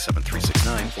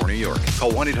 467-369 for New York.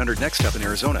 Call 1-800-NEXT-STEP in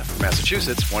Arizona. For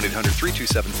Massachusetts,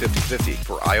 1-800-327-5050.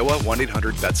 For Iowa,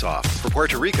 1-800-BETS-OFF. For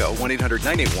Puerto Rico,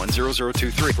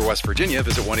 1-800-981-0023. For West Virginia,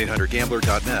 visit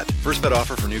 1-800-GAMBLER.net. First bet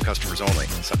offer for new customers only.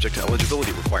 Subject to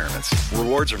eligibility requirements.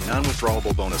 Rewards are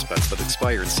non-withdrawable bonus bets that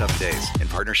expire in 7 days. In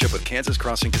partnership with Kansas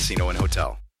Crossing Casino and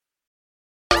Hotel.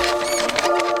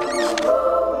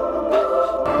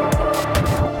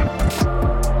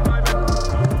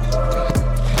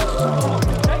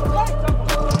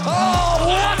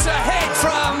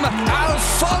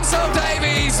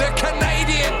 A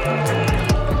Canadian.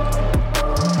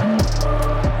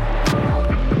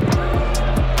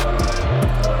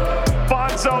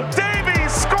 Alphonso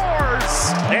Davies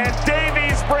scores, and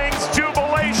Davies brings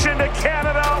jubilation to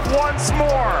Canada once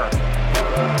more.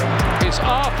 It's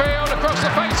Arfield across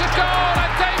the face of goal,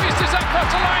 and Davies does that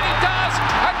cross the line. He does,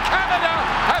 and Canada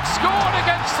have scored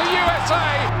against the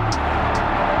USA.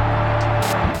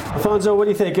 Alfonso, what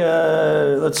do you think?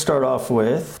 Let's start off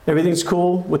with everything's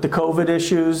cool with the COVID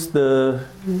issues, the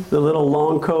little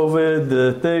long COVID,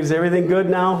 the things. Everything good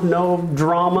now? No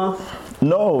drama?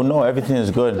 No, everything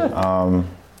is good.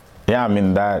 Yeah, I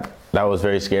mean that was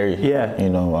very scary. Yeah. You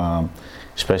know,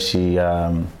 especially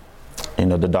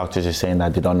the doctors are saying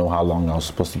that they don't know how long I was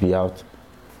supposed to be out.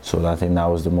 So I think that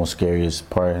was the most scariest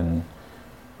part. And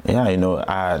yeah,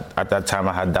 at that time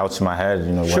I had doubts in my head.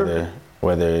 Sure.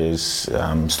 Whether it's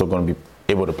still going to be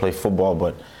able to play football,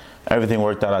 but everything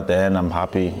worked out at the end. I'm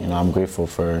happy. I'm grateful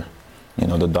for,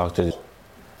 the doctors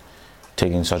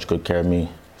taking such good care of me.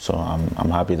 So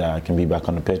I'm happy that I can be back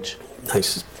on the pitch.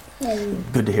 Nice.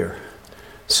 Good to hear.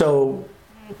 So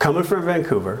coming from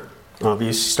Vancouver,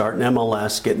 obviously starting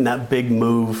MLS, getting that big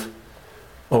move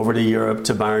over to Europe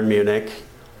to Bayern Munich.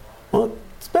 Well,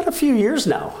 it's been a few years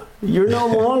now. You're no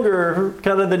longer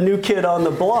kind of the new kid on the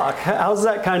block. How's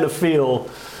that kind of feel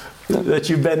that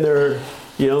you've been there,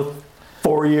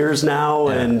 4 years now?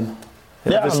 Yeah. And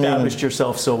and have established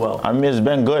yourself so well? I mean, it's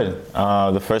been good.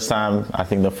 The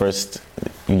first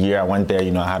year I went there,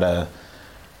 I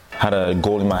had a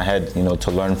goal in my head,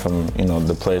 to learn from,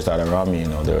 the players that are around me.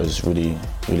 There was really,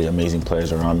 really amazing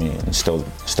players around me, and still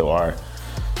are.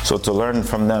 So to learn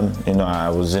from them, I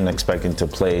wasn't expecting to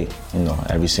play,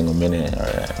 every single minute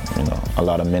or, a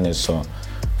lot of minutes. So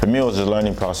for me, it was a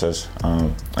learning process.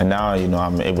 And now,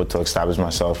 I'm able to establish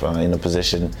myself in a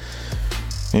position,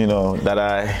 that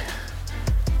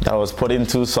I was put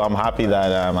into. So I'm happy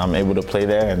that I'm able to play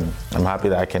there, and I'm happy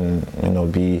that I can,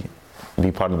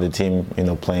 be part of the team,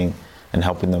 playing and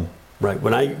helping them. Right.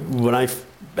 When I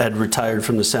had retired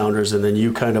from the Sounders, and then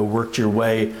you kind of worked your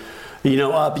way,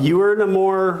 up, you were in a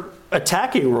more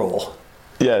attacking role.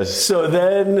 Yes. So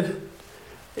then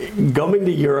going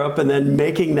to Europe and then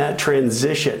making that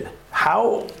transition,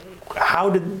 how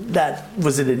did that,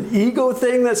 was it an ego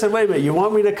thing that said, wait a minute, you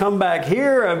want me to come back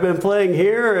here? I've been playing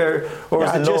here, or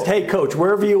was it just, hey coach,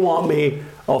 wherever you want me,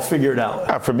 I'll figure it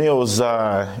out? For me, it was,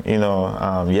 I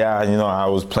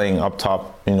was playing up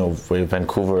top, with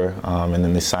Vancouver, and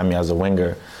then they signed me as a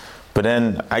winger. But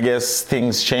then I guess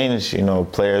things changed,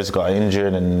 players got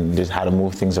injured and just had to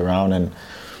move things around. And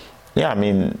yeah, I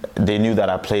mean, they knew that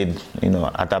I played,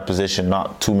 at that position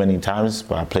not too many times,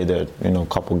 but I played there, a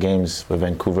couple games with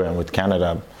Vancouver and with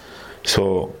Canada.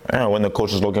 So when the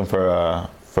coach was looking for a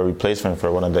replacement for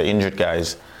one of the injured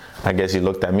guys, I guess he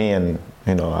looked at me and,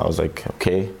 I was like,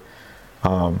 okay.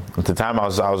 At the time I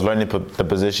was learning the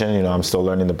position, I'm still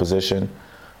learning the position.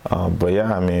 But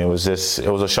yeah, I mean, it was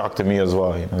a shock to me as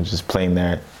well, just playing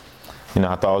there.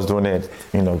 I thought I was doing it,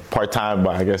 part-time,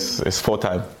 but I guess it's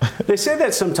full-time. They say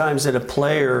that sometimes that a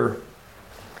player,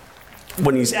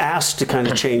 when he's asked to kind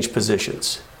of change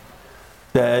positions,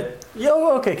 that,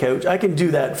 okay, coach, I can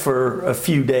do that for a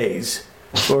few days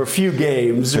or a few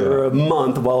games or a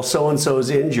month while so-and-so is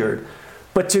injured.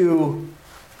 But to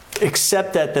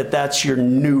accept that that's your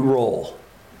new role.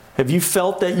 Have you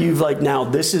felt that you've now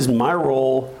this is my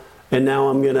role, and now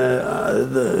I'm gonna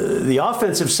the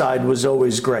offensive side was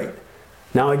always great.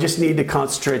 Now I just need to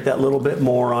concentrate that little bit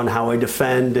more on how I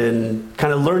defend and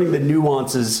kind of learning the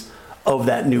nuances of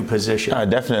that new position.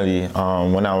 Definitely.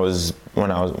 When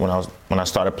I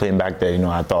started playing back there,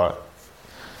 I thought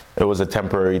it was a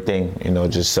temporary thing,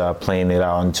 just playing it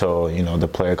out until the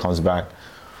player comes back.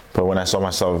 But when I saw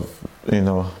myself,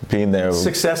 being there,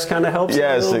 success kind of helps.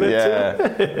 Yes, a little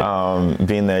bit too.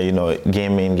 Being there,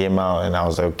 game in, game out, and I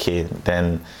was like, okay,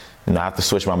 then I have to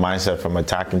switch my mindset from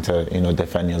attacking to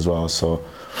defending as well. So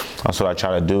that's what I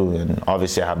try to do, and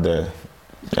obviously I have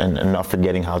and not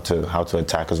forgetting how to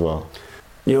attack as well.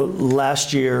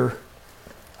 Last year,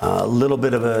 a little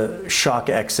bit of a shock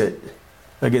exit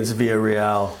against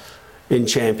Vela-Bale in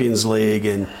Champions League,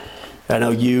 and I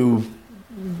know you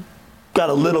got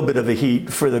a little bit of a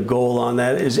heat for the goal on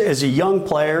that. As a young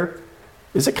player,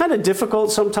 is it kind of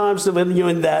difficult sometimes when you're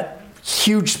in that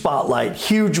huge spotlight,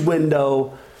 huge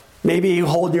window, maybe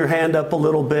holding your hand up a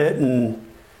little bit? And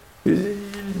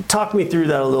talk me through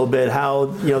that a little bit, how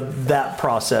that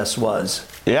process was.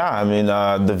 Yeah, I mean,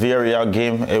 the Vela-Bale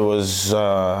game, it was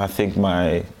I think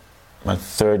my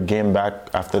third game back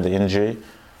after the injury.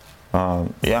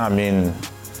 Yeah, I mean,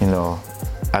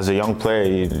 as a young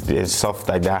player, stuff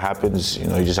like that happens. You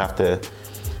just have to,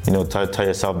 tell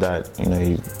yourself that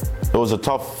it was a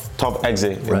tough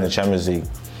exit in the Champions League.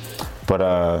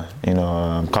 But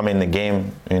coming in the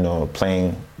game,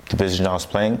 playing the position I was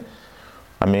playing,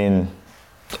 I mean,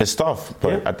 it's tough.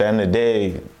 But at the end of the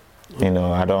day,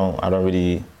 I don't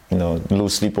really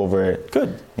lose sleep over it.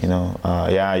 Good.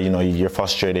 You're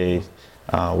frustrated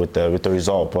with the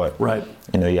result, but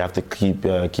you have to keep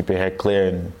your head clear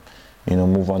and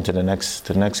move on to the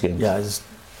next game. Yeah, as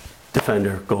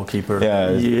defender, goalkeeper.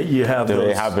 Yeah, you have those.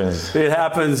 It happens. It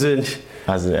happens, and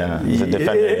as a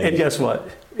defender. And guess what?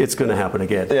 It's going to happen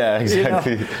again. Yeah,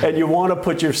 exactly. And you want to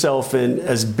put yourself in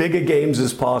as big a games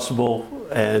as possible,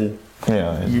 and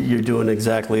you're doing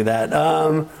exactly that.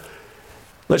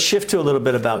 Let's shift to a little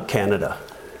bit about Canada.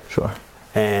 Sure.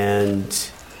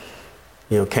 And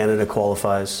Canada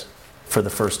qualifies for the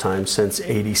first time since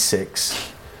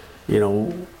 '86.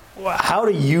 How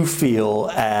do you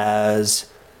feel as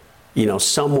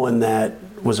someone that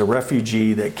was a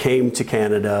refugee that came to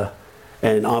Canada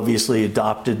and obviously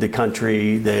adopted the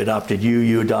country, they adopted you,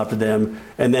 you adopted them,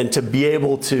 and then to be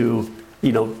able to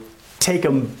take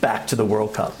them back to the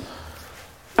World Cup?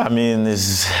 I mean,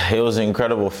 it was an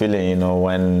incredible feeling,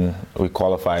 when we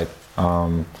qualified.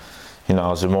 I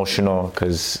was emotional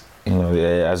because,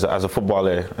 as a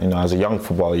footballer, as a young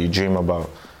footballer, you dream about,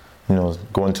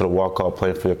 going to the World Cup,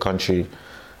 playing for your country,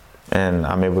 and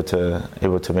I'm able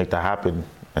to make that happen.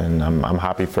 and I'm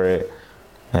happy for it.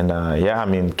 And yeah, I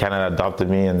mean, Canada adopted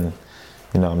me, and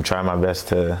I'm trying my best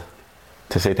to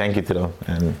say thank you to them.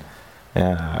 And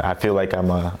yeah, I feel like I'm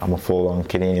a full-on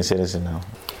Canadian citizen now.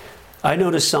 I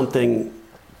noticed something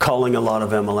calling a lot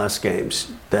of MLS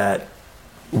games, that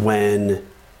when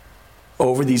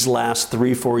over these last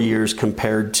 3-4 years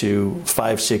compared to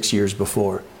 5-6 years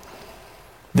before,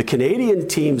 the Canadian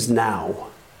teams now,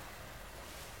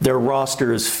 their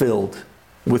roster is filled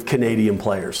with Canadian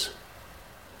players.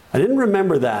 I didn't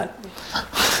remember that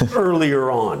earlier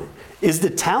on. Is the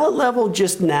talent level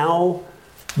just now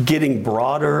getting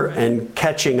broader and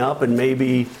catching up, and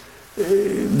maybe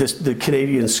the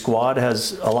Canadian squad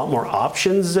has a lot more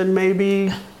options than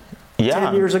maybe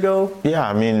 10 years ago? Yeah,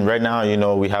 I mean, right now,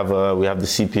 we have the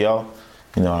CPL,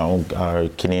 our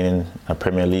Canadian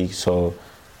Premier League. So,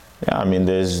 yeah, I mean,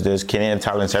 there's Canadian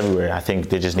talents everywhere. I think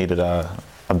they just needed a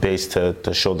base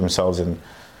to show themselves, and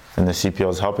the CPL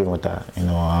is helping with that.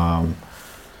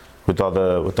 With all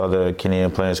the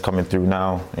Canadian players coming through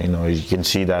now, you can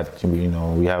see that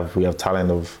we have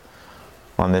talent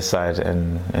on this side,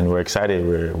 and we're excited.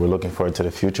 We're looking forward to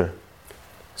the future.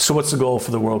 So what's the goal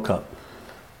for the World Cup?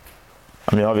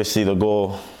 I mean, obviously the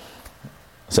goal,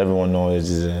 as everyone knows,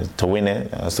 is to win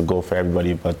it. That's the goal for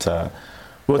everybody. But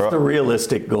what's the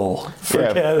realistic goal for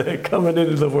Canada coming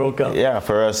into the World Cup? Yeah,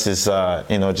 for us is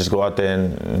just go out there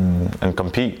and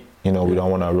compete. We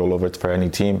don't want to roll over for any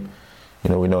team.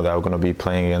 We know that we're going to be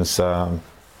playing against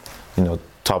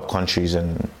top countries,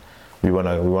 and we want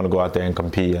to go out there and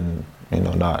compete, and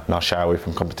not shy away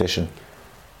from competition.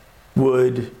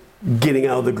 Would getting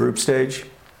out of the group stage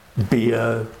be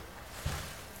a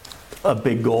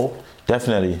big goal?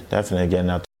 Definitely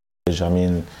getting out the stage. I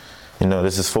mean,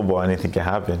 this is football, anything can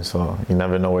happen, so you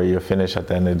never know where you'll finish at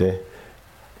the end of the day.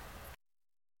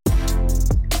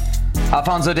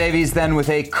 Alphonso Davies then with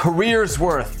a career's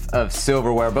worth of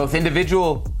silverware, both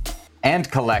individual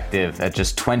and collective, at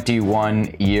just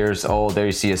 21 years old. There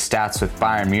you see his stats with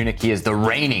Bayern Munich. He is the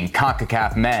reigning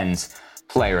CONCACAF Men's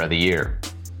Player of the Year.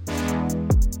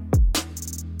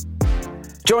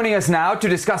 Joining us now to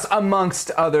discuss,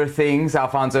 amongst other things,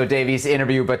 Alphonso Davies'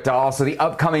 interview, but also the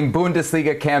upcoming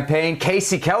Bundesliga campaign,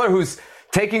 Casey Keller, who's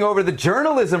taking over the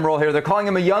journalism role here. They're calling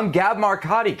him a young Gab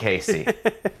Marcotti, Casey.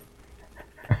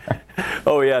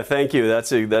 Oh yeah, thank you.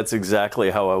 That's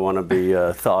exactly how I want to be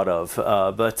thought of.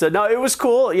 But no, it was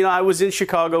cool. I was in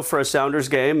Chicago for a Sounders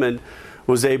game and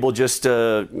was able just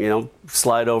to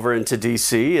slide over into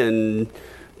DC and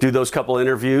do those couple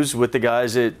interviews with the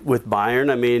guys with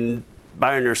Bayern. I mean,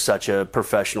 Bayern are such a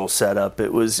professional setup.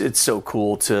 It's so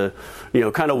cool to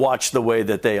kind of watch the way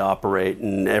that they operate,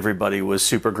 and everybody was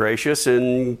super gracious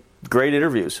and great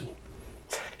interviews.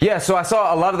 Yeah, so I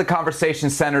saw a lot of the conversation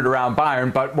centered around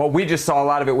Bayern, but what we just saw a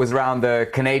lot of it was around the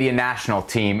Canadian national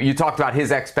team. You talked about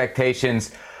his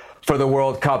expectations for the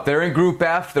World Cup. They're in Group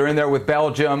F. They're in there with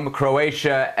Belgium,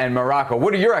 Croatia, and Morocco.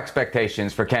 What are your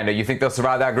expectations for Canada? You think they'll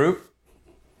survive that group?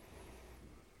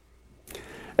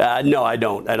 No, I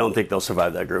don't. I don't think they'll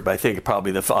survive that group. I think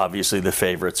probably obviously the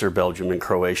favorites are Belgium and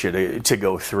Croatia to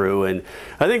go through. And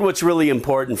I think what's really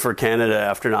important for Canada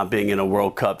after not being in a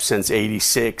World Cup since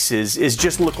 '86 is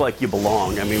just look like you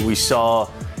belong. I mean, we saw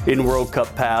in World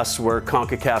Cup past where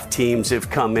CONCACAF teams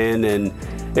have come in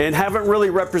and haven't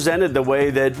really represented the way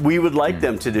that we would like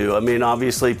them to do. I mean,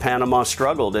 obviously Panama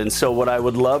struggled, and so what I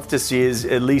would love to see is,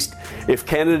 at least if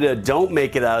Canada don't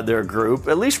make it out of their group,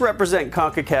 at least represent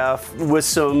CONCACAF with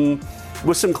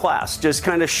some class. Just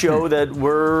kind of show that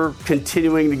we're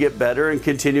continuing to get better and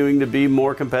continuing to be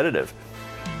more competitive.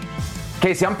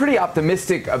 Casey, I'm pretty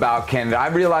optimistic about Canada. I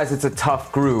realize it's a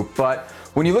tough group, but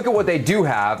when you look at what they do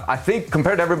have, I think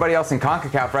compared to everybody else in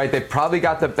CONCACAF, right, they've probably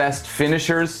got the best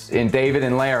finishers in David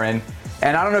and Larin.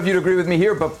 And I don't know if you'd agree with me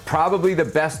here, but probably the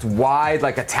best wide,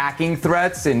 attacking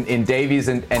threats in Davies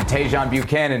and Tajon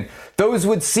Buchanan. Those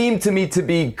would seem to me to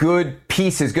be good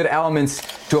pieces, good elements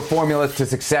to a formula to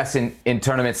success in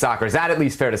tournament soccer. Is that at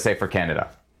least fair to say for Canada?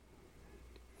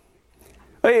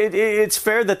 It's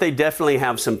fair that they definitely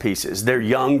have some pieces. They're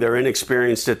young, they're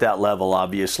inexperienced at that level,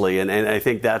 obviously, and I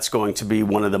think that's going to be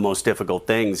one of the most difficult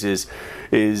things is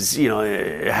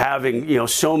having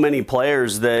so many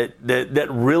players that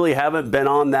really haven't been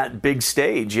on that big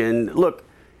stage. And look,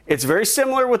 it's very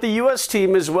similar with the U.S.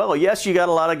 team as well. Yes, you got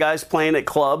a lot of guys playing at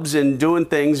clubs and doing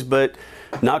things, but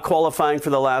not qualifying for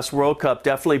the last World Cup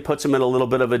definitely puts them at a little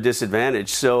bit of a disadvantage.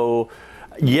 So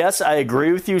yes, I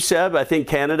agree with you, Seb. I think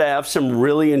Canada have some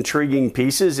really intriguing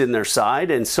pieces in their side,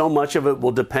 and so much of it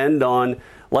will depend on,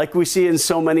 like we see in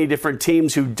so many different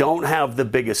teams who don't have the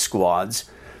biggest squads,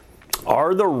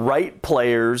 are the right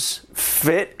players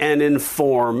fit and in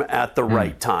form at the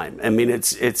right time? I mean,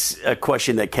 it's a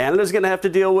question that Canada's going to have to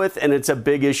deal with, and it's a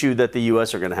big issue that the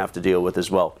U.S. are going to have to deal with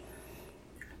as well.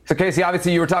 So, Casey,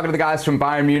 obviously you were talking to the guys from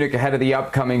Bayern Munich ahead of the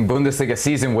upcoming Bundesliga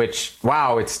season, which,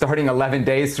 wow, it's starting 11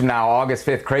 days from now, August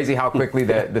 5th. Crazy how quickly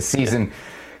the season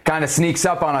kind of sneaks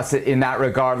up on us in that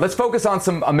regard. Let's focus on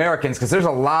some Americans, because there's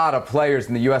a lot of players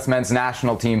in the U.S. men's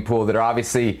national team pool that are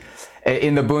obviously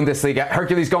in the Bundesliga.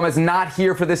 Herculez Gomez not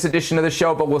here for this edition of the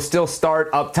show, but we'll still start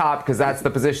up top because that's the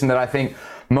position that I think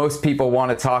most people want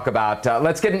to talk about.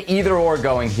 Let's get an either-or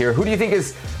going here. Who do you think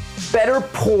is better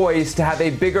poised to have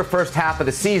a bigger first half of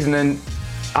the season and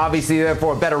obviously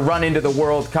therefore a better run into the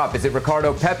World Cup? Is it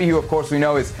Ricardo Pepi, who of course we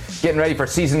know is getting ready for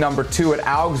season number 2 at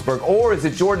Augsburg, or is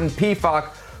it Jordan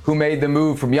Pefok, who made the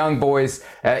move from Young Boys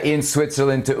in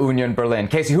Switzerland to Union Berlin?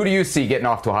 Casey, who do you see getting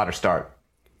off to a hotter start?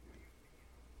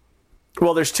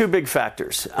 Well, there's two big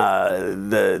factors.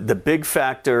 The big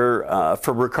factor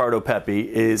for Ricardo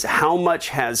Pepi is how much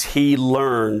has he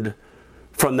learned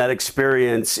from that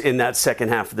experience in that second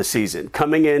half of the season,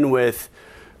 coming in with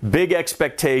big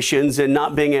expectations and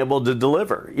not being able to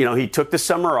deliver. You know, he took the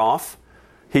summer off.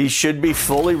 He should be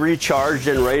fully recharged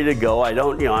and ready to go. I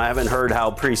haven't heard how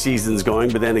preseason's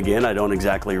going, but then again, I don't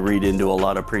exactly read into a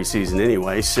lot of preseason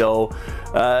anyway. So,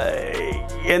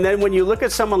 and then when you look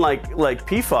at someone like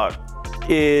Pefok,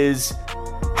 is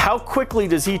how quickly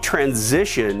does he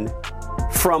transition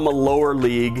from a lower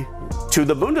league to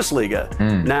the Bundesliga?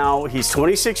 Now, he's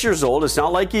 26 years old. It's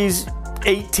not like he's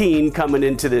 18 coming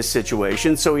into this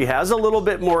situation, so he has a little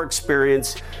bit more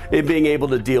experience in being able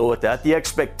to deal with that. The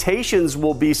expectations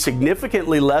will be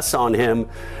significantly less on him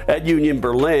at Union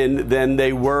Berlin than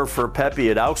they were for Pepi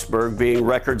at Augsburg, being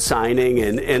record signing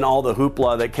and all the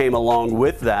hoopla that came along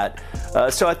with that.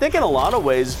 So I think in a lot of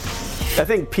ways, I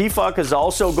think Pefok is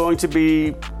also going to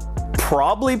be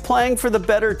probably playing for the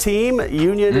better team.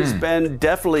 Union has been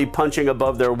definitely punching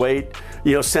above their weight,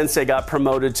 since they got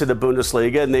promoted to the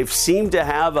Bundesliga, and they've seemed to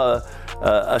have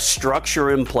a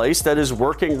structure in place that is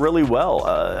working really well.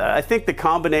 I think the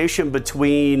combination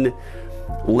between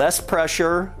less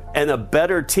pressure and a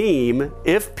better team,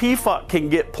 if Pefok can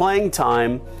get playing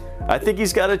time, I think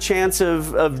he's got a chance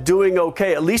of doing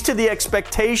okay, at least to the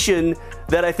expectation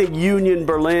that I think Union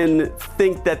Berlin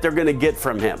think that they're going to get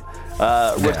from him.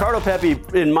 Ricardo Pepi,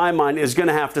 in my mind, is going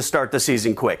to have to start the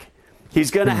season quick. He's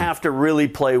going to have to really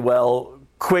play well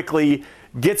quickly,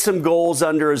 get some goals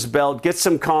under his belt, get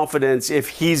some confidence if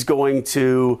he's going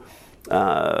to,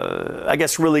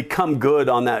 really come good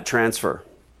on that transfer.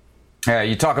 Yeah,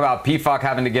 you talk about Pefok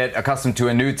having to get accustomed to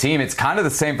a new team. It's kind of the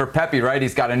same for Pepi, right?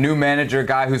 He's got a new manager, a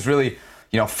guy who's really,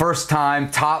 first time,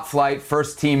 top flight,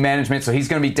 first team management. So he's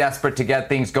going to be desperate to get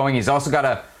things going. He's also got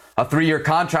a 3-year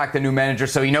contract, the new manager.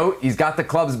 So, he's got the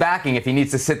club's backing. If he needs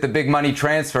to sit the big money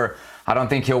transfer, I don't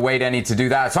think he'll wait any to do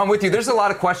that. So I'm with you. There's a lot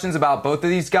of questions about both of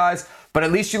these guys, but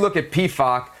at least you look at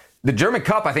Pefok. The German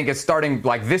Cup, I think, is starting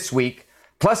like this week.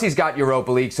 Plus, he's got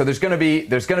Europa League, so there's going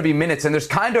to be minutes, and there's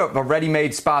kind of a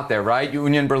ready-made spot there, right?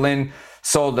 Union Berlin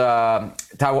sold Taiwo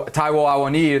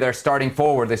Awoniyi, their starting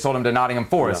forward. They sold him to Nottingham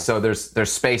Forest, so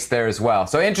there's space there as well.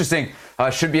 So interesting.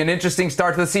 Should be an interesting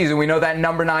start to the season. We know that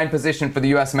number 9 position for the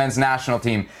U.S. men's national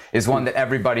team is one that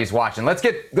everybody's watching. Let's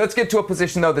get to a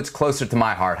position, though, that's closer to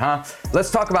my heart, huh?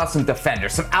 Let's talk about some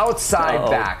defenders, some outside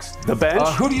backs. The bench?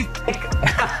 Who do you think?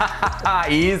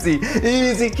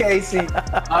 Easy, Casey.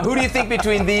 Who do you think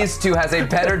between these two has a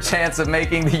better chance of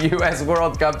making the U.S.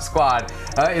 World Cup squad?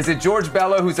 Is it George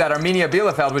Bello, who's at Arminia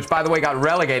Bielefeld, which, by the way, got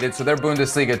relegated, so they're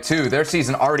Bundesliga 2. Their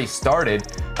season already started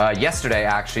yesterday,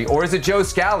 actually. Or is it Joe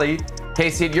Scally,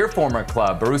 Casey, at your former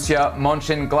club, Borussia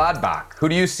Mönchengladbach? Who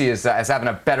do you see as having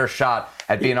a better shot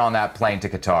at being on that plane to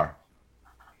Qatar?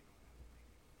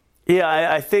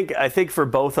 Yeah, I think for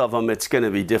both of them it's going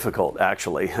to be difficult.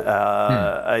 Actually,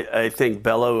 I think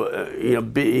Bello,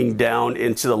 being down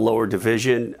into the lower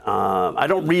division, I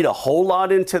don't read a whole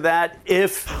lot into that.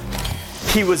 If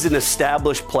he was an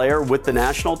established player with the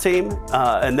national team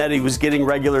and that he was getting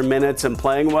regular minutes and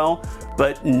playing well,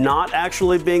 but not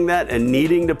actually being that and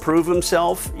needing to prove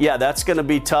himself, yeah, that's going to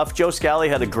be tough. Joe Scally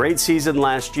had a great season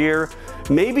last year.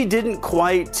 Maybe didn't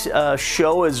quite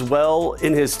show as well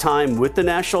in his time with the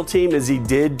national team as he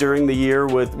did during the year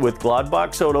with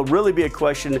Gladbach. So it'll really be a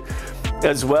question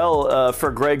as well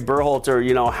for Greg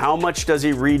Berhalter. How much does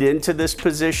he read into this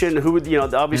position?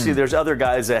 Obviously there's other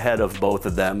guys ahead of both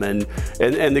of them, and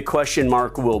the question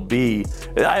mark will be,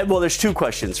 there's two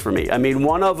questions for me. I mean,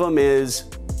 one of them is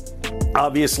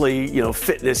obviously,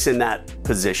 fitness in that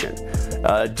position.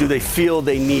 Do they feel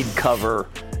they need cover?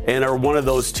 And are one of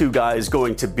those two guys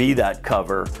going to be that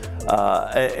cover?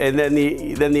 And then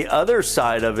the other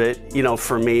side of it,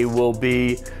 for me will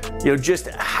be, just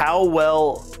how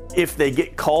well, if they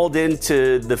get called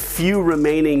into the few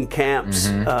remaining camps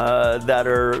that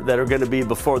are going to be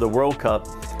before the World Cup,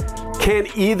 can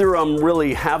either of them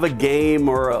really have a game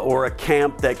or a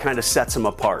camp that kind of sets them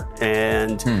apart?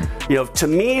 And to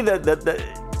me,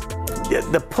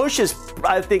 the push is,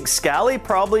 I think Scally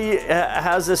probably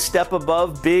has a step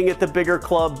above being at the bigger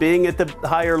club, being at the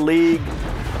higher league.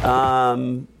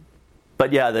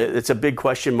 But yeah, it's a big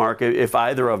question mark if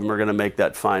either of them are going to make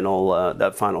that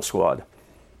final squad.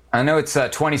 I know it's a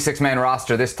 26-man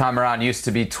roster this time around, used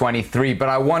to be 23, but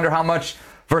I wonder how much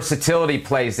versatility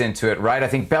plays into it, right? I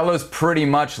think Bello's pretty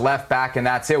much left back, and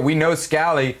that's it. We know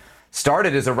Scally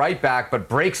started as a right back, but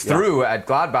breaks through at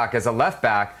Gladbach as a left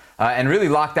back and really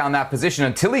locked down that position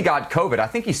until he got COVID. I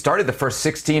think he started the first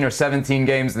 16 or 17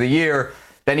 games of the year.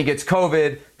 Then he gets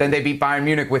COVID. Then they beat Bayern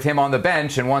Munich with him on the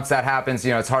bench. And once that happens,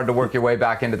 it's hard to work your way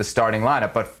back into the starting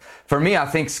lineup. But for me, I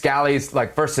think Scally's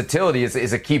versatility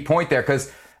is a key point there,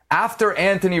 because after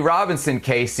Anthony Robinson,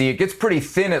 Casey, it gets pretty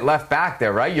thin at left back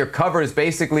there, right? Your cover is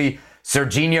basically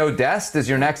Serginho Dest is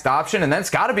your next option, and then it's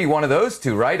got to be one of those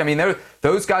two, right? I mean,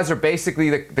 those guys are basically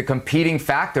the competing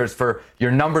factors for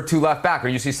your number 2 left back, or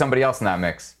you see somebody else in that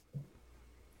mix.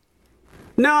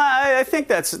 No, I think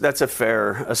that's a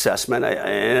fair assessment.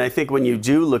 And I think when you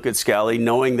do look at Scally,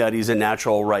 knowing that he's a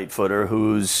natural right footer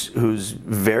who's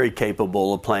very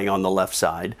capable of playing on the left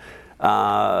side,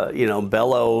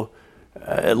 Bello,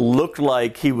 it looked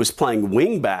like he was playing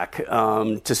wing back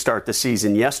to start the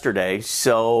season yesterday.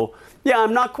 So, yeah,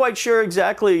 I'm not quite sure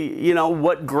exactly,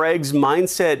 what Greg's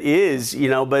mindset is,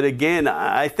 but again,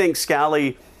 I think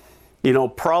Scally,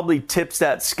 probably tips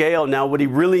that scale. Now, what he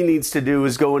really needs to do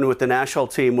is go in with the national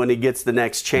team when he gets the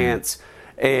next chance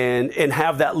and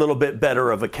have that little bit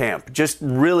better of a camp. Just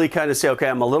really kind of say, okay,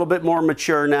 I'm a little bit more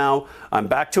mature now. I'm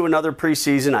back to another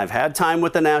preseason. I've had time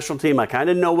with the national team. I kind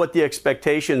of know what the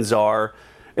expectations are.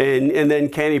 And then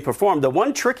can he perform? The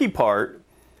one tricky part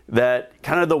that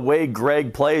kind of the way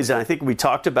Greg plays, and I think we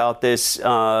talked about this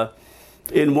after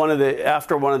one of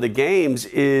the games,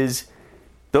 is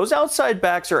those outside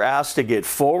backs are asked to get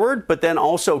forward, but then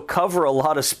also cover a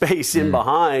lot of space in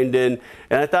behind. And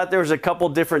I thought there was a couple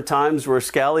different times where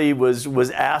Scally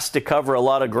was asked to cover a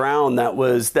lot of ground that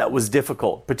was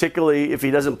difficult, particularly if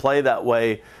he doesn't play that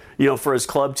way, for his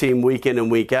club team week in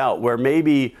and week out, where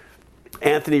maybe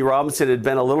Anthony Robinson had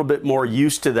been a little bit more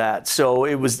used to that. So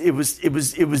it was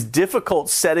difficult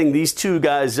setting these two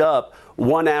guys up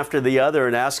one after the other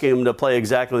and asking them to play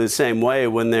exactly the same way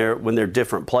when they're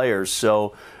different players.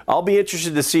 So I'll be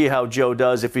interested to see how Joe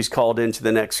does if he's called into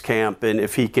the next camp and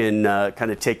if he can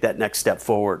kind of take that next step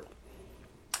forward.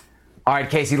 All right,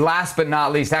 Casey, last but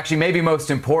not least, actually maybe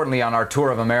most importantly on our tour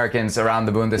of Americans around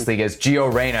the Bundesliga is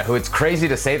Gio Reyna, who, it's crazy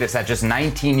to say this, at just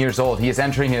 19 years old. He is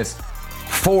entering his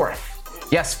fourth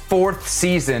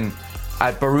season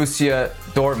at Borussia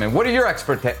Dortmund. What are your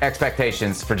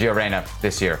expectations for Gio Reyna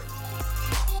this year?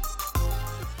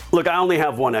 Look, I only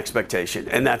have one expectation,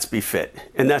 and that's be fit.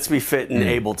 And that's be fit and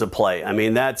able to play. I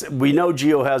mean, we know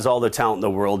Gio has all the talent in the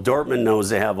world. Dortmund knows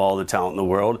they have all the talent in the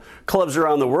world. Clubs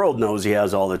around the world knows he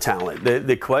has all the talent.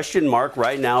 The question mark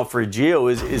right now for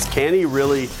Gio is can he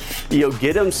really,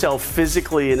 get himself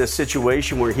physically in a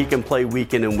situation where he can play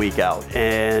week in and week out?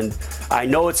 And I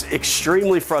know it's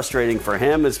extremely frustrating for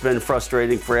him. It's been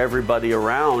frustrating for everybody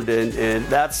around, and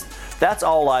that's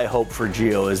all I hope for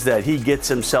Gio, is that he gets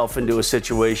himself into a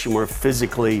situation where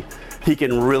physically he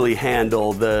can really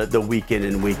handle the week in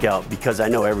and week out, because I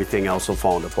know everything else will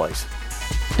fall into place.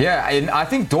 Yeah, and I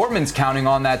think Dortmund's counting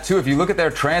on that too. If you look at their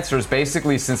transfers,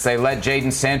 basically since they let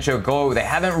Jadon Sancho go, they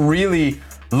haven't really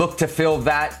looked to fill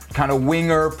that kind of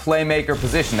winger, playmaker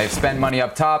position. They've spent money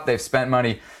up top. They've spent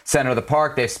money center of the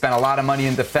park. They've spent a lot of money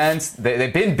in defense.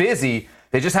 They've been busy.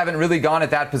 They just haven't really gone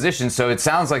at that position. So it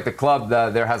sounds like the club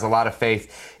there has a lot of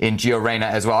faith in Gio Reyna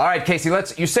as well. All right, Casey,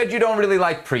 you said you don't really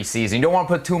like preseason. You don't want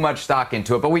to put too much stock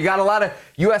into it. But we got a lot of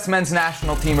U.S. men's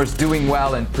national teamers doing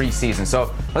well in preseason.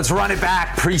 So let's run it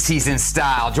back preseason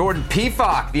style. Jordan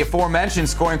Pefok, the aforementioned,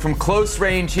 scoring from close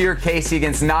range here, Casey,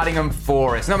 against Nottingham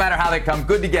Forest. No matter how they come,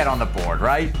 good to get on the board,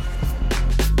 right?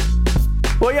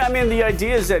 Well, yeah, I mean, the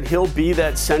idea is that he'll be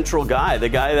that central guy, the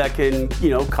guy that can,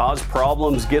 cause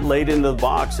problems, get laid into the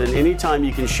box. And anytime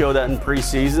you can show that in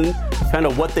preseason, kind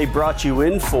of what they brought you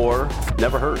in for,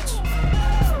 never hurts.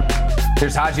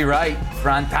 Here's Haji Wright for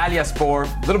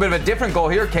Antalyaspor. A little bit of a different goal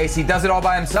here, Casey. He does it all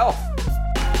by himself.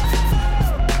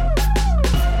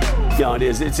 Yeah, it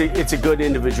is. It's a good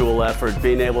individual effort,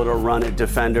 being able to run at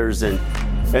defenders and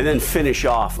then finish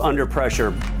off under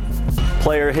pressure.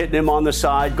 Player hitting him on the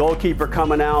side, goalkeeper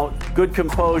coming out, good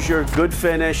composure, good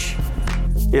finish.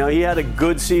 He had a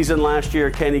good season last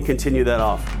year. Can he continue that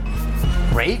off?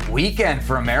 Great weekend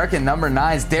for American number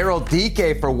 9's Daryl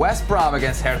Dike for West Brom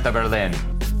against Hertha Berlin.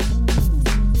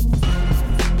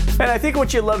 And I think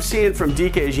what you love seeing from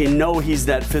Dike is he's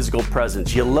that physical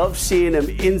presence. You love seeing him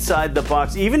inside the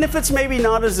box, even if it's maybe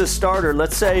not as a starter.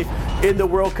 Let's say in the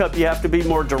World Cup you have to be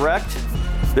more direct.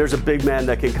 There's a big man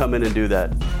that can come in and do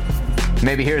that.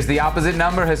 Maybe here's the opposite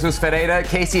number, Jesus Ferreira.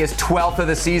 Casey is 12th of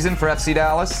the season for FC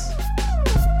Dallas.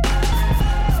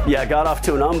 Yeah, got off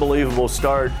to an unbelievable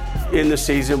start in the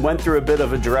season, went through a bit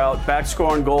of a drought, back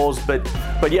scoring goals, but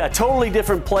yeah, totally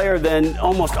different player than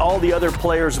almost all the other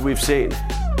players we've seen.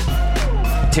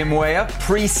 Tim Weah,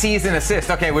 preseason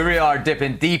assist. Okay, we really are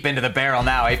dipping deep into the barrel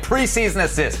now. A preseason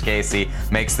assist, Casey,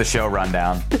 makes the show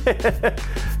rundown.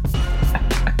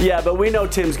 Yeah, but we know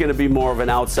Tim's going to be more of an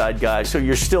outside guy, so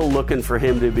you're still looking for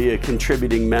him to be a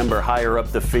contributing member higher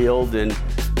up the field and,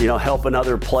 helping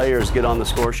other players get on the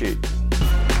score sheet.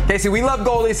 Casey, we love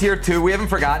goalies here too. We haven't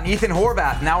forgotten Ethan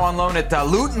Horvath, now on loan at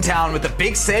Luton Town with the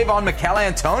big save on Mikel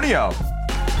Antonio.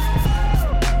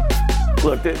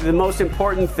 Look, the most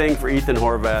important thing for Ethan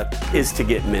Horvath is to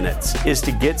get minutes, is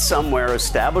to get somewhere,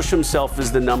 establish himself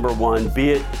as the number one,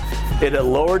 be it in a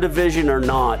lower division or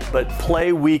not, but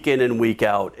play week in and week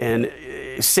out. And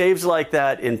saves like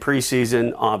that in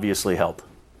preseason obviously help.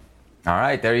 All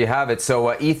right, there you have it.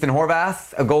 So Ethan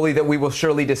Horvath, a goalie that we will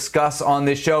surely discuss on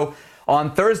this show.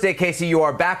 On Thursday, Casey, you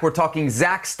are back. We're talking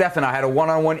Zach Steffen. I had a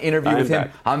one-on-one interview with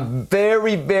him. I'm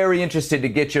very, very interested to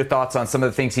get your thoughts on some of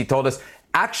the things he told us.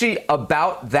 Actually,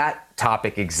 about that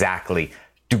topic exactly.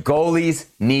 Do goalies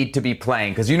need to be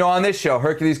playing? Because on this show,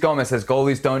 Herculez Gomez says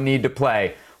goalies don't need to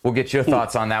play. We'll get your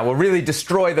thoughts on that. We'll really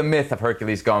destroy the myth of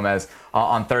Herculez Gomez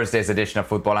on Thursday's edition of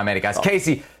Futbol Americas.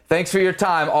 Casey, thanks for your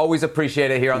time. Always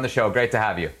appreciate it here on the show. Great to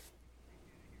have you.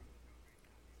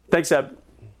 Thanks, Eb.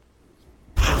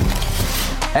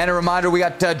 And a reminder, we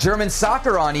got German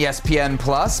soccer on ESPN+.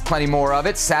 Plenty more of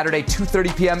it. Saturday,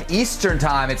 2:30 p.m. Eastern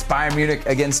Time. It's Bayern Munich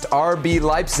against RB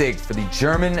Leipzig for the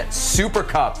German Super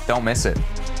Cup. Don't miss it.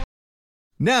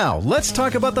 Now, let's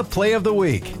talk about the play of the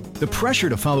week. The pressure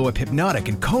to follow up Hypnotic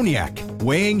and Cognac,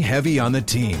 weighing heavy on the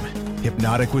team.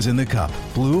 Hypnotic was in the cup,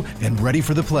 blue, and ready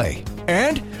for the play.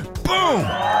 And boom!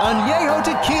 Añejo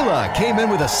Tequila came in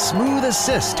with a smooth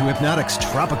assist to Hypnotic's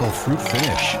tropical fruit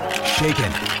finish.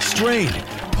 Shaken, strained,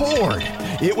 poured.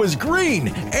 It was green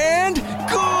and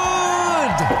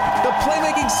good! The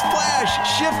playmaking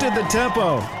splash shifted the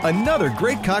tempo. Another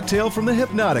great cocktail from the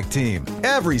Hypnotic team.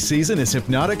 Every season is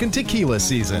Hypnotic and Tequila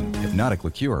season. Hypnotic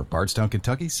Liqueur, Bardstown,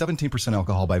 Kentucky, 17%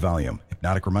 alcohol by volume.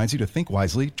 Hypnotic reminds you to think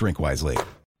wisely, drink wisely.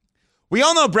 We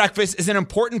all know breakfast is an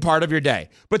important part of your day,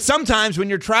 but sometimes when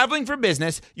you're traveling for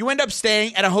business, you end up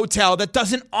staying at a hotel that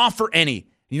doesn't offer any.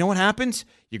 You know what happens?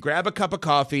 You grab a cup of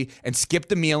coffee and skip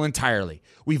the meal entirely.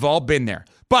 We've all been there.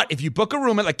 But if you book a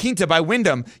room at La Quinta by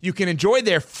Wyndham, you can enjoy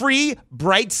their free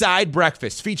Bright Side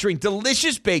breakfast featuring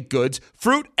delicious baked goods,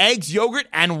 fruit, eggs, yogurt,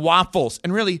 and waffles.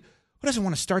 And really, who doesn't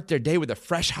want to start their day with a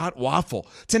fresh, hot waffle?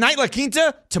 Tonight, La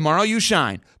Quinta, tomorrow you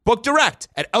shine. Book direct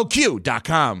at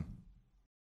lq.com.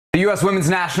 The U.S. women's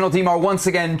national team are once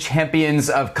again champions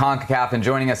of CONCACAF, and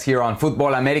joining us here on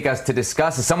Futbol Americas to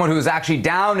discuss is someone who is actually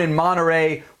down in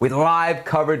Monterrey with live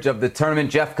coverage of the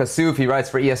tournament, Jeff Kassouf. He writes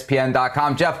for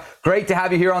ESPN.com. Jeff, great to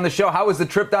have you here on the show. How was the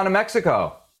trip down to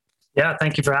Mexico? Yeah,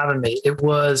 thank you for having me. It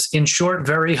was, in short,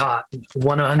 very hot,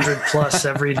 100 plus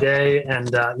every day.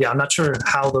 And I'm not sure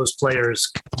how those players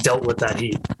dealt with that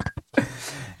heat.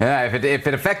 Yeah, if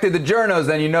it affected the journos,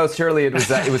 then surely it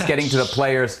was getting to the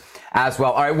players as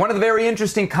well. All right, one of the very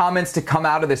interesting comments to come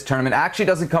out of this tournament actually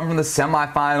doesn't come from the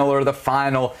semifinal or the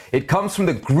final. It comes from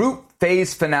the group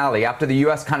phase finale after the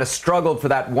U.S. kind of struggled for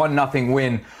that 1-0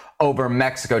 win over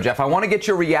Mexico. Jeff, I want to get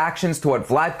your reactions to what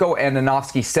Vlatko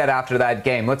Andonovski said after that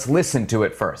game. Let's listen to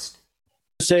it first.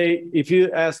 Say, if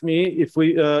you ask me if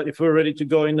we're ready to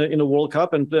go in the World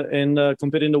Cup and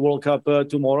compete in the World Cup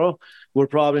tomorrow, we're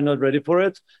probably not ready for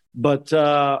it. But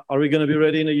are we going to be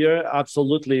ready in a year?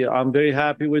 Absolutely. I'm very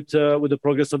happy with the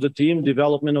progress of the team,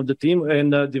 development of the team,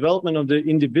 and development of the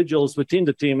individuals within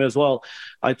the team as well.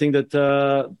 I think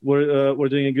that we're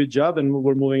doing a good job and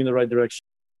we're moving in the right direction.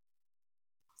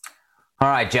 All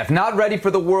right, Jeff, not ready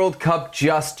for the World Cup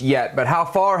just yet, but how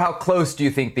close do you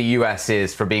think the U.S.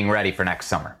 is for being ready for next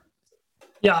summer?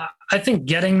 Yeah, I think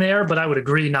getting there, but I would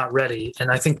agree not ready. And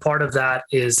I think part of that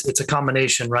is it's a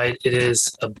combination, right? It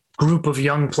is a group of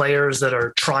young players that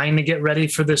are trying to get ready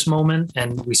for this moment.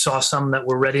 And we saw some that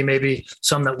were ready, maybe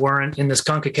some that weren't in this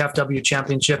CONCACAF W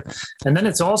Championship. And then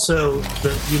it's also,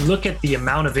 you look at the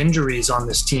amount of injuries on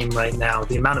this team right now,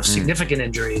 the amount of significant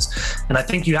injuries. And I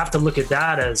think you have to look at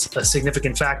that as a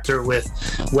significant factor with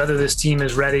whether this team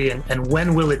is ready and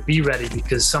when will it be ready,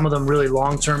 because some of them really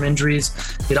long-term injuries,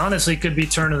 it honestly could be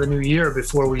turn of the new year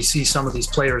before we see some of these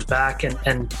players back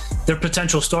and they're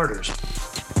potential starters.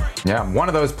 Yeah, one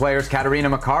of those players, Catarina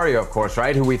Macario, of course,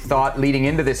 right, who we thought leading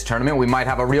into this tournament we might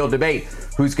have a real debate.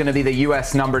 Who's going to be the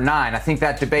U.S. number 9? I think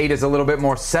that debate is a little bit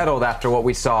more settled after what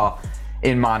we saw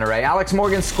in Monterrey. Alex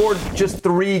Morgan scored just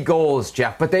 3 goals,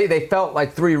 Jeff, but they felt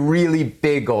like 3 really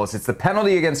big goals. It's the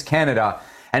penalty against Canada,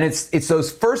 and it's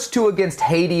those first 2 against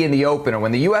Haiti in the opener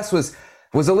when the U.S. was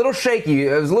a little shaky.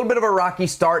 It was a little bit of a rocky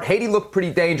start. Haiti looked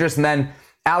pretty dangerous, and then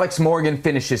Alex Morgan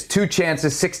finishes 2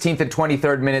 chances, 16th and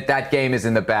 23rd minute. That game is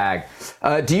in the bag.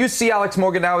 Do you see Alex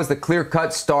Morgan now as the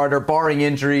clear-cut starter, barring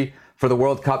injury, for the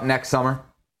World Cup next summer?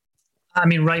 I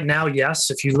mean, right now,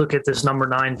 yes. If you look at this number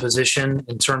 9 position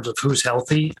in terms of who's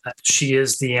healthy, she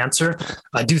is the answer.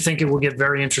 I do think it will get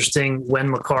very interesting when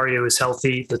Macario is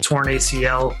healthy. The torn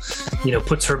ACL,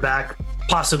 puts her back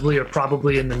possibly or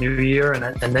probably in the new year,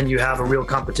 and then you have a real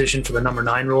competition for the number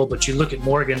 9 role. But you look at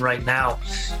Morgan right now,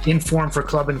 in form for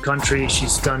club and country.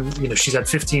 She's done, she's had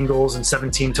 15 goals in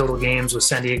 17 total games with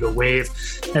San Diego Wave.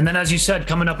 And then, as you said,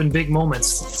 coming up in big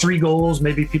moments, 3 goals,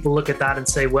 maybe people look at that and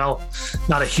say, well,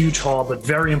 not a huge haul, but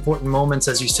very important moments,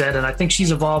 as you said. And I think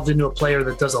she's evolved into a player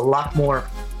that does a lot more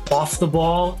off the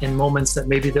ball in moments that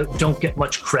maybe don't get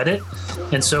much credit.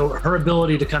 And so her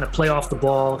ability to kind of play off the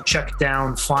ball, check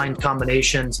down, find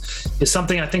combinations is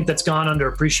something I think that's gone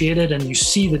underappreciated. And you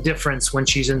see the difference when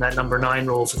she's in that number 9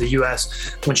 role for the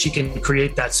U.S., when she can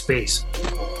create that space.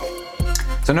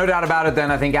 So no doubt about it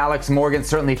then, I think Alex Morgan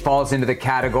certainly falls into the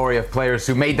category of players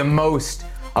who made the most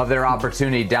of their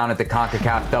opportunity down at the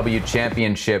CONCACAF W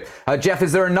Championship. Jeff,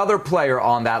 is there another player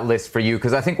on that list for you?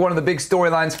 Because I think one of the big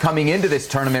storylines coming into this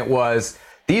tournament was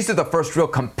these are the first real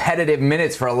competitive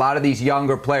minutes for a lot of these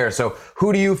younger players. So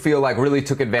who do you feel like really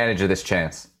took advantage of this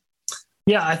chance?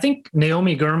 Yeah, I think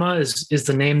Naomi Girma is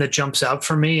the name that jumps out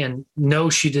for me. And no,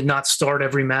 she did not start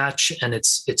every match, and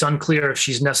it's unclear if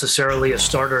she's necessarily a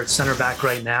starter at center back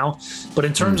right now. But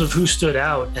in terms of who stood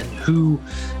out and who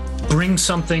bring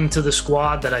something to the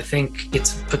squad that I think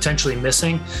it's potentially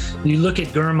missing. You look at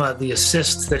Girma, the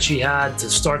assist that she had to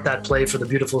start that play for the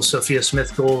beautiful Sophia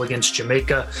Smith goal against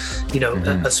Jamaica,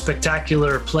 a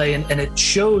spectacular play. And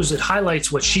it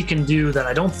highlights what she can do that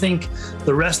I don't think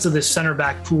the rest of this center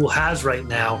back pool has right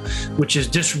now, which is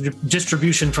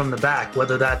distribution from the back,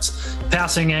 whether that's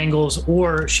passing angles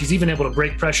or she's even able to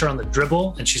break pressure on the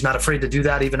dribble. And she's not afraid to do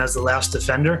that even as the last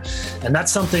defender. And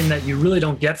that's something that you really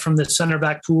don't get from this center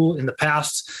back pool. In the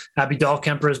past, Abby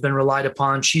Dahlkemper has been relied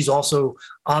upon. She's also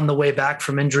on the way back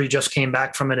from injury, just came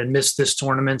back from it and missed this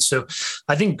tournament. So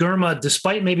I think Girma,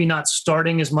 despite maybe not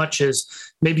starting as much as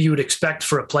maybe you would expect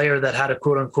for a player that had a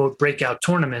quote unquote breakout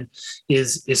tournament,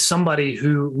 is somebody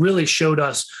who really showed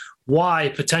us why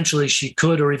potentially she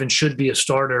could or even should be a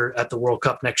starter at the World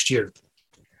Cup next year.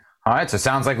 All right, so it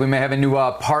sounds like we may have a new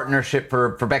partnership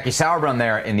for Becky Sauerbrunn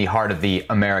there in the heart of the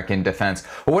American defense.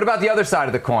 Well, what about the other side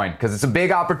of the coin? Because it's a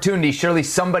big opportunity. Surely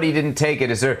somebody didn't take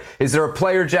it. Is there a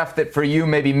player, Jeff, that for you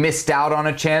maybe missed out on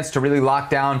a chance to really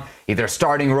lock down either a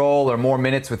starting role or more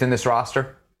minutes within this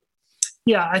roster?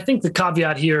 Yeah, I think the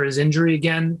caveat here is injury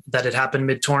again, that it happened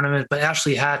mid-tournament. But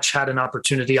Ashley Hatch had an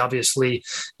opportunity, obviously.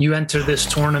 You enter this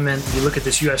tournament, you look at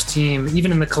this U.S. team,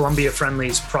 even in the Colombia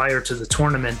friendlies prior to the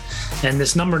tournament, and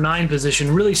this number 9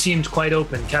 position really seemed quite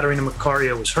open. Catarina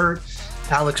Macario was hurt.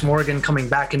 Alex Morgan coming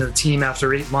back into the team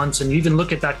after 8 months. And you even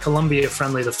look at that Colombia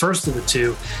friendly, the first of the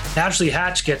 2, Ashley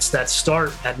Hatch gets that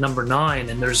start at number 9.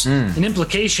 And there's an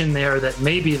implication there that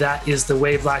maybe that is the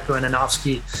way Vlatko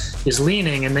Ananovsky is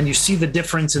leaning. And then you see the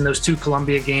difference in those 2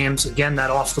 Colombia games. Again, that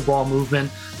off the ball movement,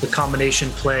 the combination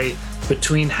play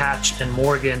between Hatch and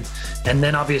Morgan. And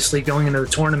then obviously going into the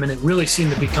tournament, it really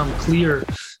seemed to become clear.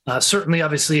 Certainly,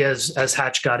 obviously, as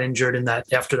Hatch got injured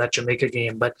after that Jamaica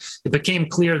game, but it became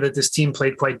clear that this team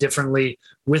played quite differently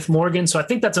with Morgan. So I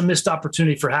think that's a missed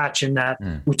opportunity for Hatch in that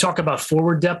we talk about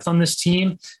forward depth on this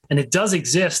team, and it does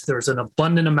exist. There's an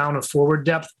abundant amount of forward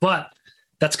depth, but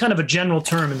that's kind of a general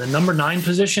term. In the number 9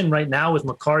 position right now with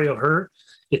Macario hurt,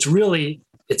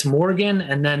 it's Morgan,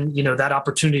 and then that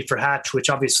opportunity for Hatch, which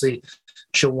obviously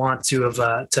she'll want to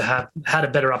have had a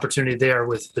better opportunity there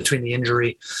between the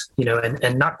injury,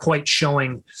 and not quite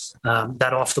showing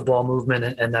that off the ball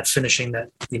movement and that finishing that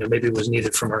maybe was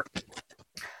needed from her.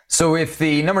 So if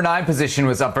the number 9 position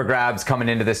was up for grabs coming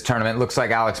into this tournament, looks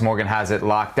like Alex Morgan has it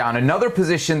locked down. Another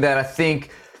position that I think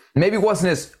maybe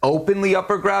wasn't as openly up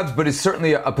for grabs, but is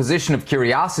certainly a position of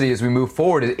curiosity as we move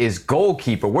forward is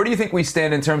goalkeeper. Where do you think we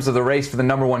stand in terms of the race for the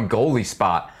number 1 goalie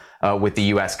spot with the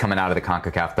U.S. coming out of the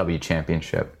CONCACAF W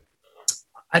Championship?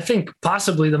 I think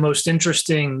possibly the most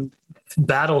interesting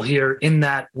battle here in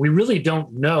that we really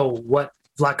don't know what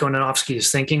Vlatko Nanovsky is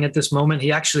thinking at this moment.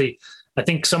 He actually, I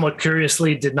think somewhat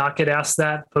curiously, did not get asked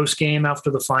that post-game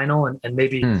after the final and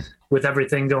maybe with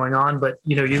everything going on. But,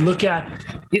 you look at,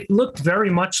 it looked very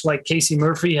much like Casey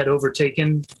Murphy had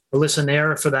overtaken Alyssa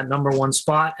Nair for that number 1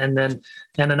 spot. And then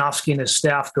Nanovsky and his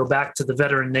staff go back to the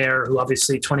veteran Nair, who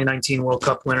obviously 2019 World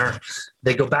Cup winner.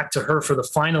 They go back to her for the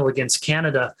final against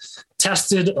Canada.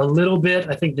 Tested a little bit.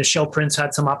 I think Nichelle Prince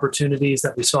had some opportunities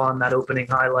that we saw in that opening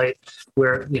highlight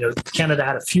where, Canada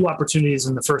had a few opportunities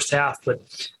in the first half, but,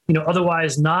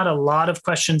 otherwise not a lot of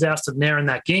questions asked of Nair in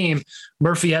that game.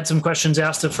 Murphy had some questions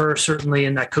asked of her, certainly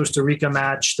in that Costa Rica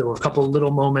match. There were a couple of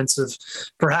little moments of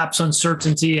perhaps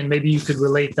uncertainty, and maybe you could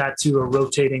relate that to a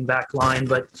rotating back line.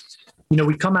 But,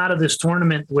 we come out of this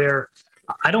tournament where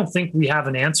I don't think we have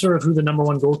an answer of who the number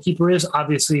 1 goalkeeper is.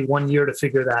 Obviously, 1 year to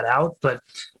figure that out. But,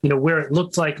 where it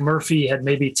looked like Murphy had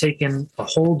maybe taken a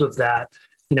hold of that,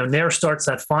 Nair starts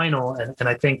that final. And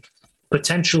I think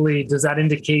potentially, does that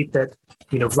indicate that,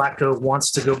 Vlatko wants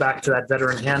to go back to that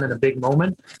veteran hand in a big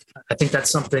moment? I think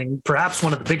that's something, perhaps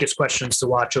one of the biggest questions to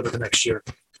watch over the next year.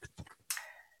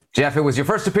 Jeff, it was your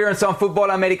first appearance on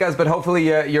Futbol Americas, but hopefully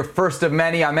your first of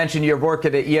many. I mentioned your work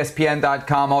at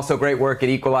ESPN.com, also great work at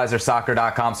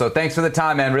EqualizerSoccer.com. So thanks for the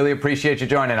time, man. Really appreciate you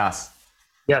joining us.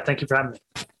 Yeah, thank you for having me.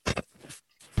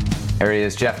 There he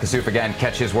is, Jeff Kassouf again.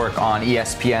 Catch his work on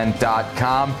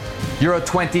ESPN.com. Euro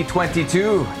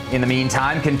 2022, in the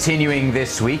meantime, continuing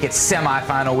this week. It's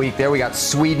semifinal week there. We got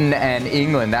Sweden and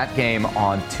England. That game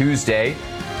on Tuesday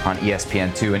on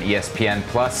ESPN2 and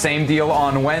ESPN+. Same deal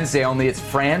on Wednesday, only it's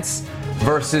France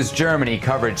versus Germany.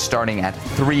 Coverage starting at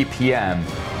 3 p.m.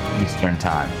 Eastern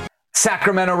Time.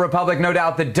 Sacramento Republic, no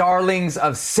doubt the darlings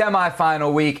of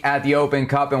semifinal week at the Open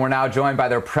Cup, and we're now joined by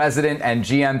their president and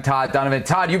GM, Todd Donovan.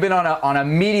 Todd, you've been on a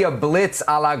media blitz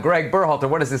a la Greg Berhalter.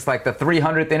 What is this, like the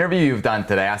 300th interview you've done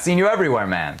today? I've seen you everywhere,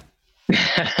 man.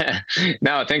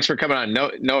 No, thanks for coming on.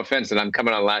 No offense that I'm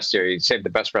coming on last year. You saved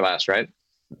the best for last, right?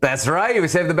 That's right. We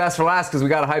saved the best for last because we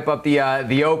got to hype up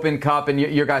the Open Cup and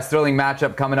your guys' thrilling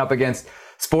matchup coming up against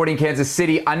Sporting Kansas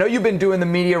City. I know you've been doing the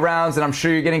media rounds, and I'm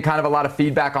sure you're getting kind of a lot of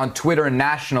feedback on Twitter and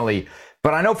nationally.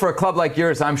 But I know for a club like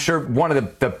yours, I'm sure one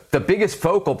of the biggest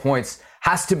focal points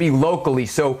has to be locally.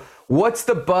 So what's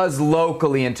the buzz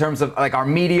locally in terms of like our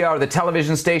media or the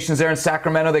television stations there in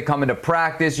Sacramento? They come into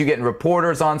practice, you getting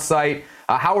reporters on site.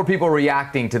 How are people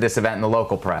reacting to this event in the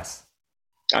local press?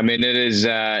 I mean,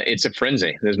 it's a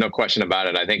frenzy. There's no question about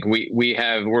it. I think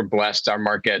we're blessed. Our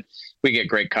market, we get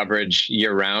great coverage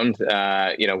year round.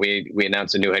 We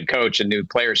announced a new head coach, a new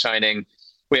player signing.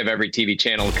 We have every TV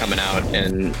channel coming out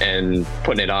and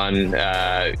putting it on,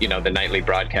 the nightly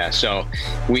broadcast. So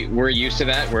we're used to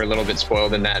that. We're a little bit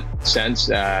spoiled in that sense.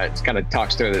 It kind of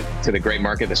talks to the great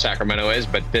market that Sacramento is,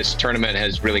 but this tournament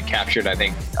has really captured, I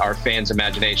think, our fans'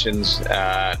 imaginations,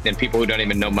 and people who don't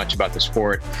even know much about the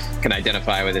sport can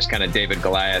identify with this kind of David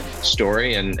Goliath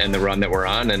story and the run that we're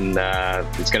on. And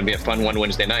it's going to be a fun one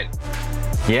Wednesday night.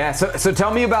 Yeah, so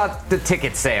tell me about the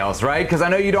ticket sales, right? Because I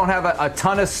know you don't have a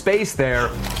ton of space there,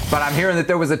 but I'm hearing that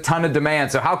there was a ton of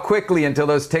demand. So how quickly until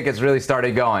those tickets really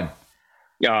started going?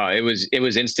 Yeah, it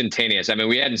was instantaneous. I mean,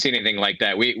 we hadn't seen anything like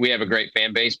that. We have a great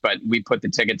fan base, but we put the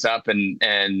tickets up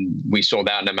and we sold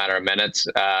out in a matter of minutes.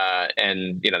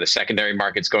 The secondary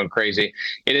market's going crazy.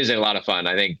 It is a lot of fun.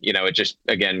 I think, it just,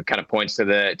 again, kind of points to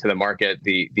the market,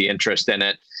 the interest in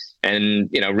it. And,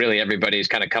 really everybody's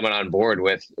kind of coming on board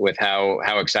with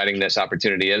how exciting this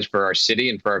opportunity is for our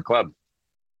city and for our club.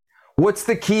 What's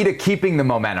the key to keeping the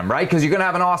momentum, right? Because you're going to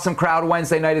have an awesome crowd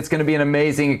Wednesday night. It's going to be an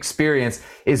amazing experience.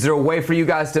 Is there a way for you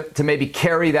guys to maybe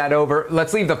carry that over?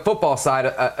 Let's leave the football side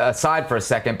aside for a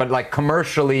second, but like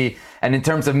commercially and in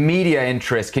terms of media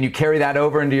interest, can you carry that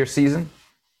over into your season?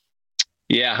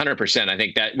 Yeah, 100%. I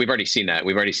think that we've already seen that.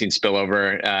 We've already seen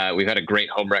spillover. We've had a great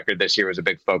home record this year. It was a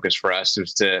big focus for us. It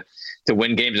was to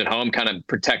win games at home, kind of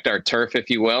protect our turf, if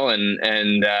you will. And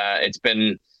it's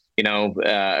been,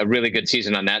 a really good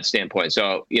season on that standpoint.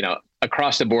 So,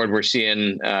 across the board, we're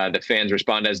seeing the fans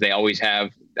respond as they always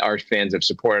have. Our fans have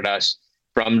supported us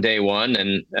from day one.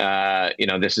 And,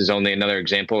 this is only another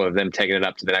example of them taking it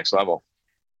up to the next level.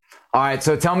 All right,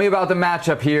 so tell me about the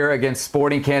matchup here against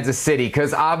Sporting Kansas City,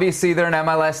 because obviously they're an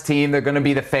MLS team. They're going to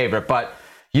be the favorite, but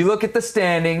you look at the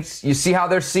standings, you see how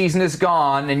their season is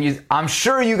gone, and I'm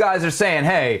sure you guys are saying,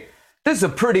 hey, this is a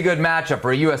pretty good matchup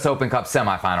for a U.S. Open Cup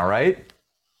semifinal, right?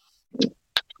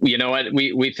 You know what?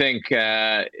 We think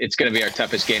it's going to be our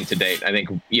toughest game to date. I think,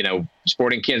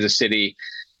 Sporting Kansas City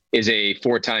is a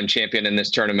 4-time champion in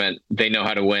this tournament. They know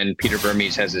how to win. Peter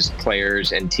Vermes has his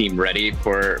players and team ready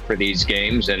for these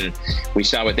games. And we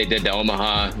saw what they did to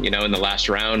Omaha, in the last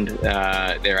round.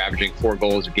 They're averaging 4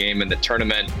 goals a game in the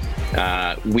tournament.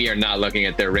 We are not looking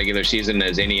at their regular season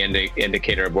as any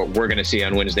indicator of what we're going to see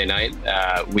on Wednesday night.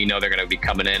 We know they're going to be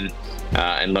coming in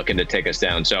and looking to take us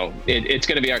down. So it's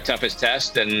going to be our toughest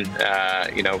test. And,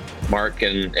 Mark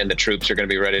and the troops are going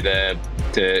to be ready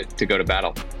to go to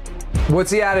battle.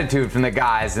 What's the attitude from the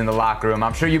guys in the locker room?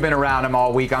 I'm sure you've been around them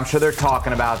all week. I'm sure they're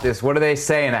talking about this. What are they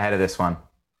saying ahead of this one?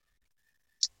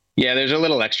 Yeah, there's a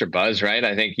little extra buzz, right?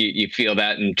 I think you feel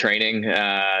that in training.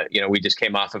 We just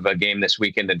came off of a game this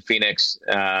weekend in Phoenix.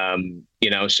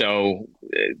 So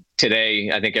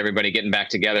today, I think everybody getting back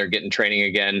together, getting training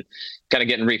again, kind of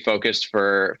getting refocused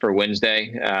for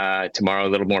Wednesday. Tomorrow, a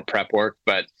little more prep work,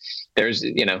 but there's,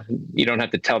 you don't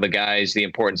have to tell the guys the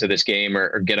importance of this game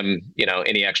or get them,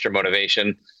 any extra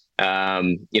motivation.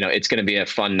 It's going to be a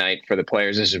fun night for the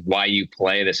players. This is why you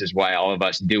play. This is why all of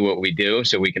us do what we do,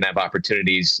 so we can have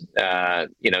opportunities, to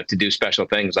do special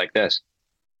things like this.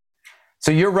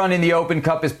 So you're running the Open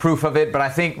Cup as proof of it, but I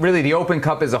think really the Open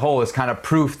Cup as a whole is kind of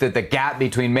proof that the gap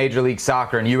between Major League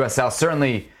Soccer and USL,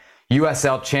 certainly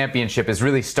USL Championship, is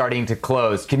really starting to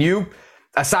close. Can you,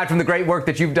 aside from the great work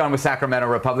that you've done with Sacramento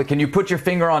Republic, can you put your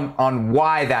finger on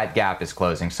why that gap is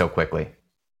closing so quickly?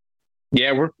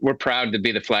 Yeah, we're proud to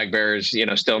be the flag bearers,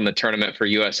 still in the tournament for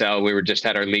USL. We just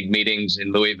had our league meetings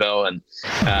in Louisville, and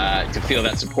to feel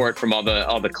that support from all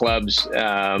the clubs,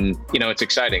 it's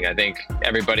exciting. I think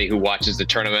everybody who watches the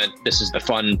tournament, this is the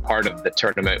fun part of the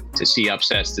tournament, to see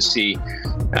upsets, to see,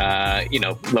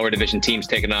 lower division teams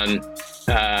taking on,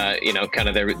 kind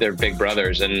of their big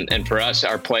brothers. And for us,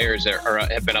 our players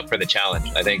have been up for the challenge.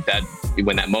 I think that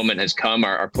when that moment has come,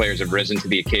 our players have risen to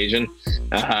the occasion.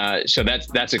 So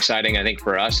that's exciting, I think,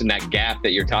 for us. And that gap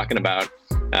that you're talking about,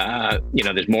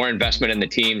 there's more investment in the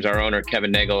teams. Our owner,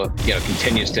 Kevin Nagel,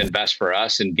 continues to invest for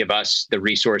us and give us the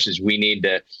resources we need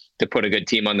to put a good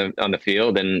team on the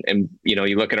field. And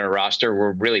you look at our roster,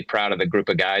 we're really proud of the group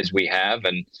of guys we have.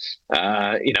 And,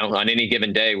 on any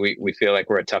given day, we feel like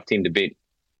we're a tough team to beat.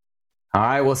 All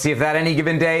right, we'll see if that any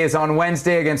given day is on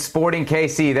Wednesday against Sporting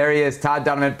KC. There he is, Todd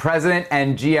Donovan, President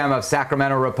and GM of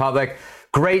Sacramento Republic.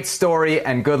 Great story,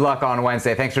 and good luck on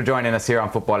Wednesday. Thanks for joining us here on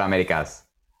Futbol Americas.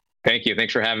 Thank you.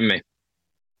 Thanks for having me.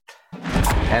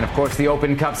 And, of course, the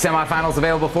Open Cup semifinals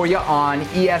available for you on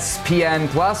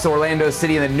ESPN+. Orlando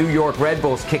City and the New York Red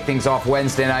Bulls kick things off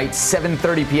Wednesday night,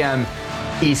 7:30 p.m.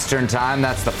 Eastern Time.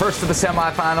 That's the first of the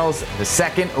semifinals. The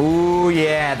second,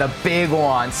 the big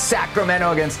one.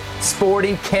 Sacramento against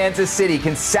Sporting Kansas City.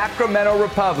 Can Sacramento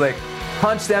Republic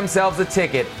punch themselves a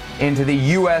ticket into the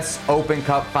U.S. Open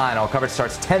Cup final? Coverage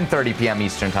starts 10:30 p.m.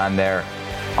 Eastern Time there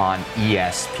on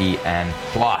ESPN+.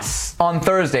 On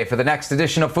Thursday, for the next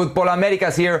edition of Futbol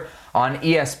Americas here on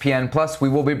ESPN+, we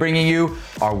will be bringing you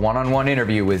our one-on-one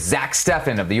interview with Zach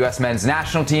Steffen of the U.S. men's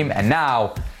national team, and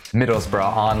now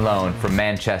Middlesbrough on loan from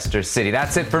Manchester City.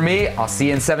 That's it for me. I'll see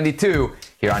you in 72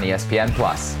 here on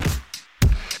ESPN+.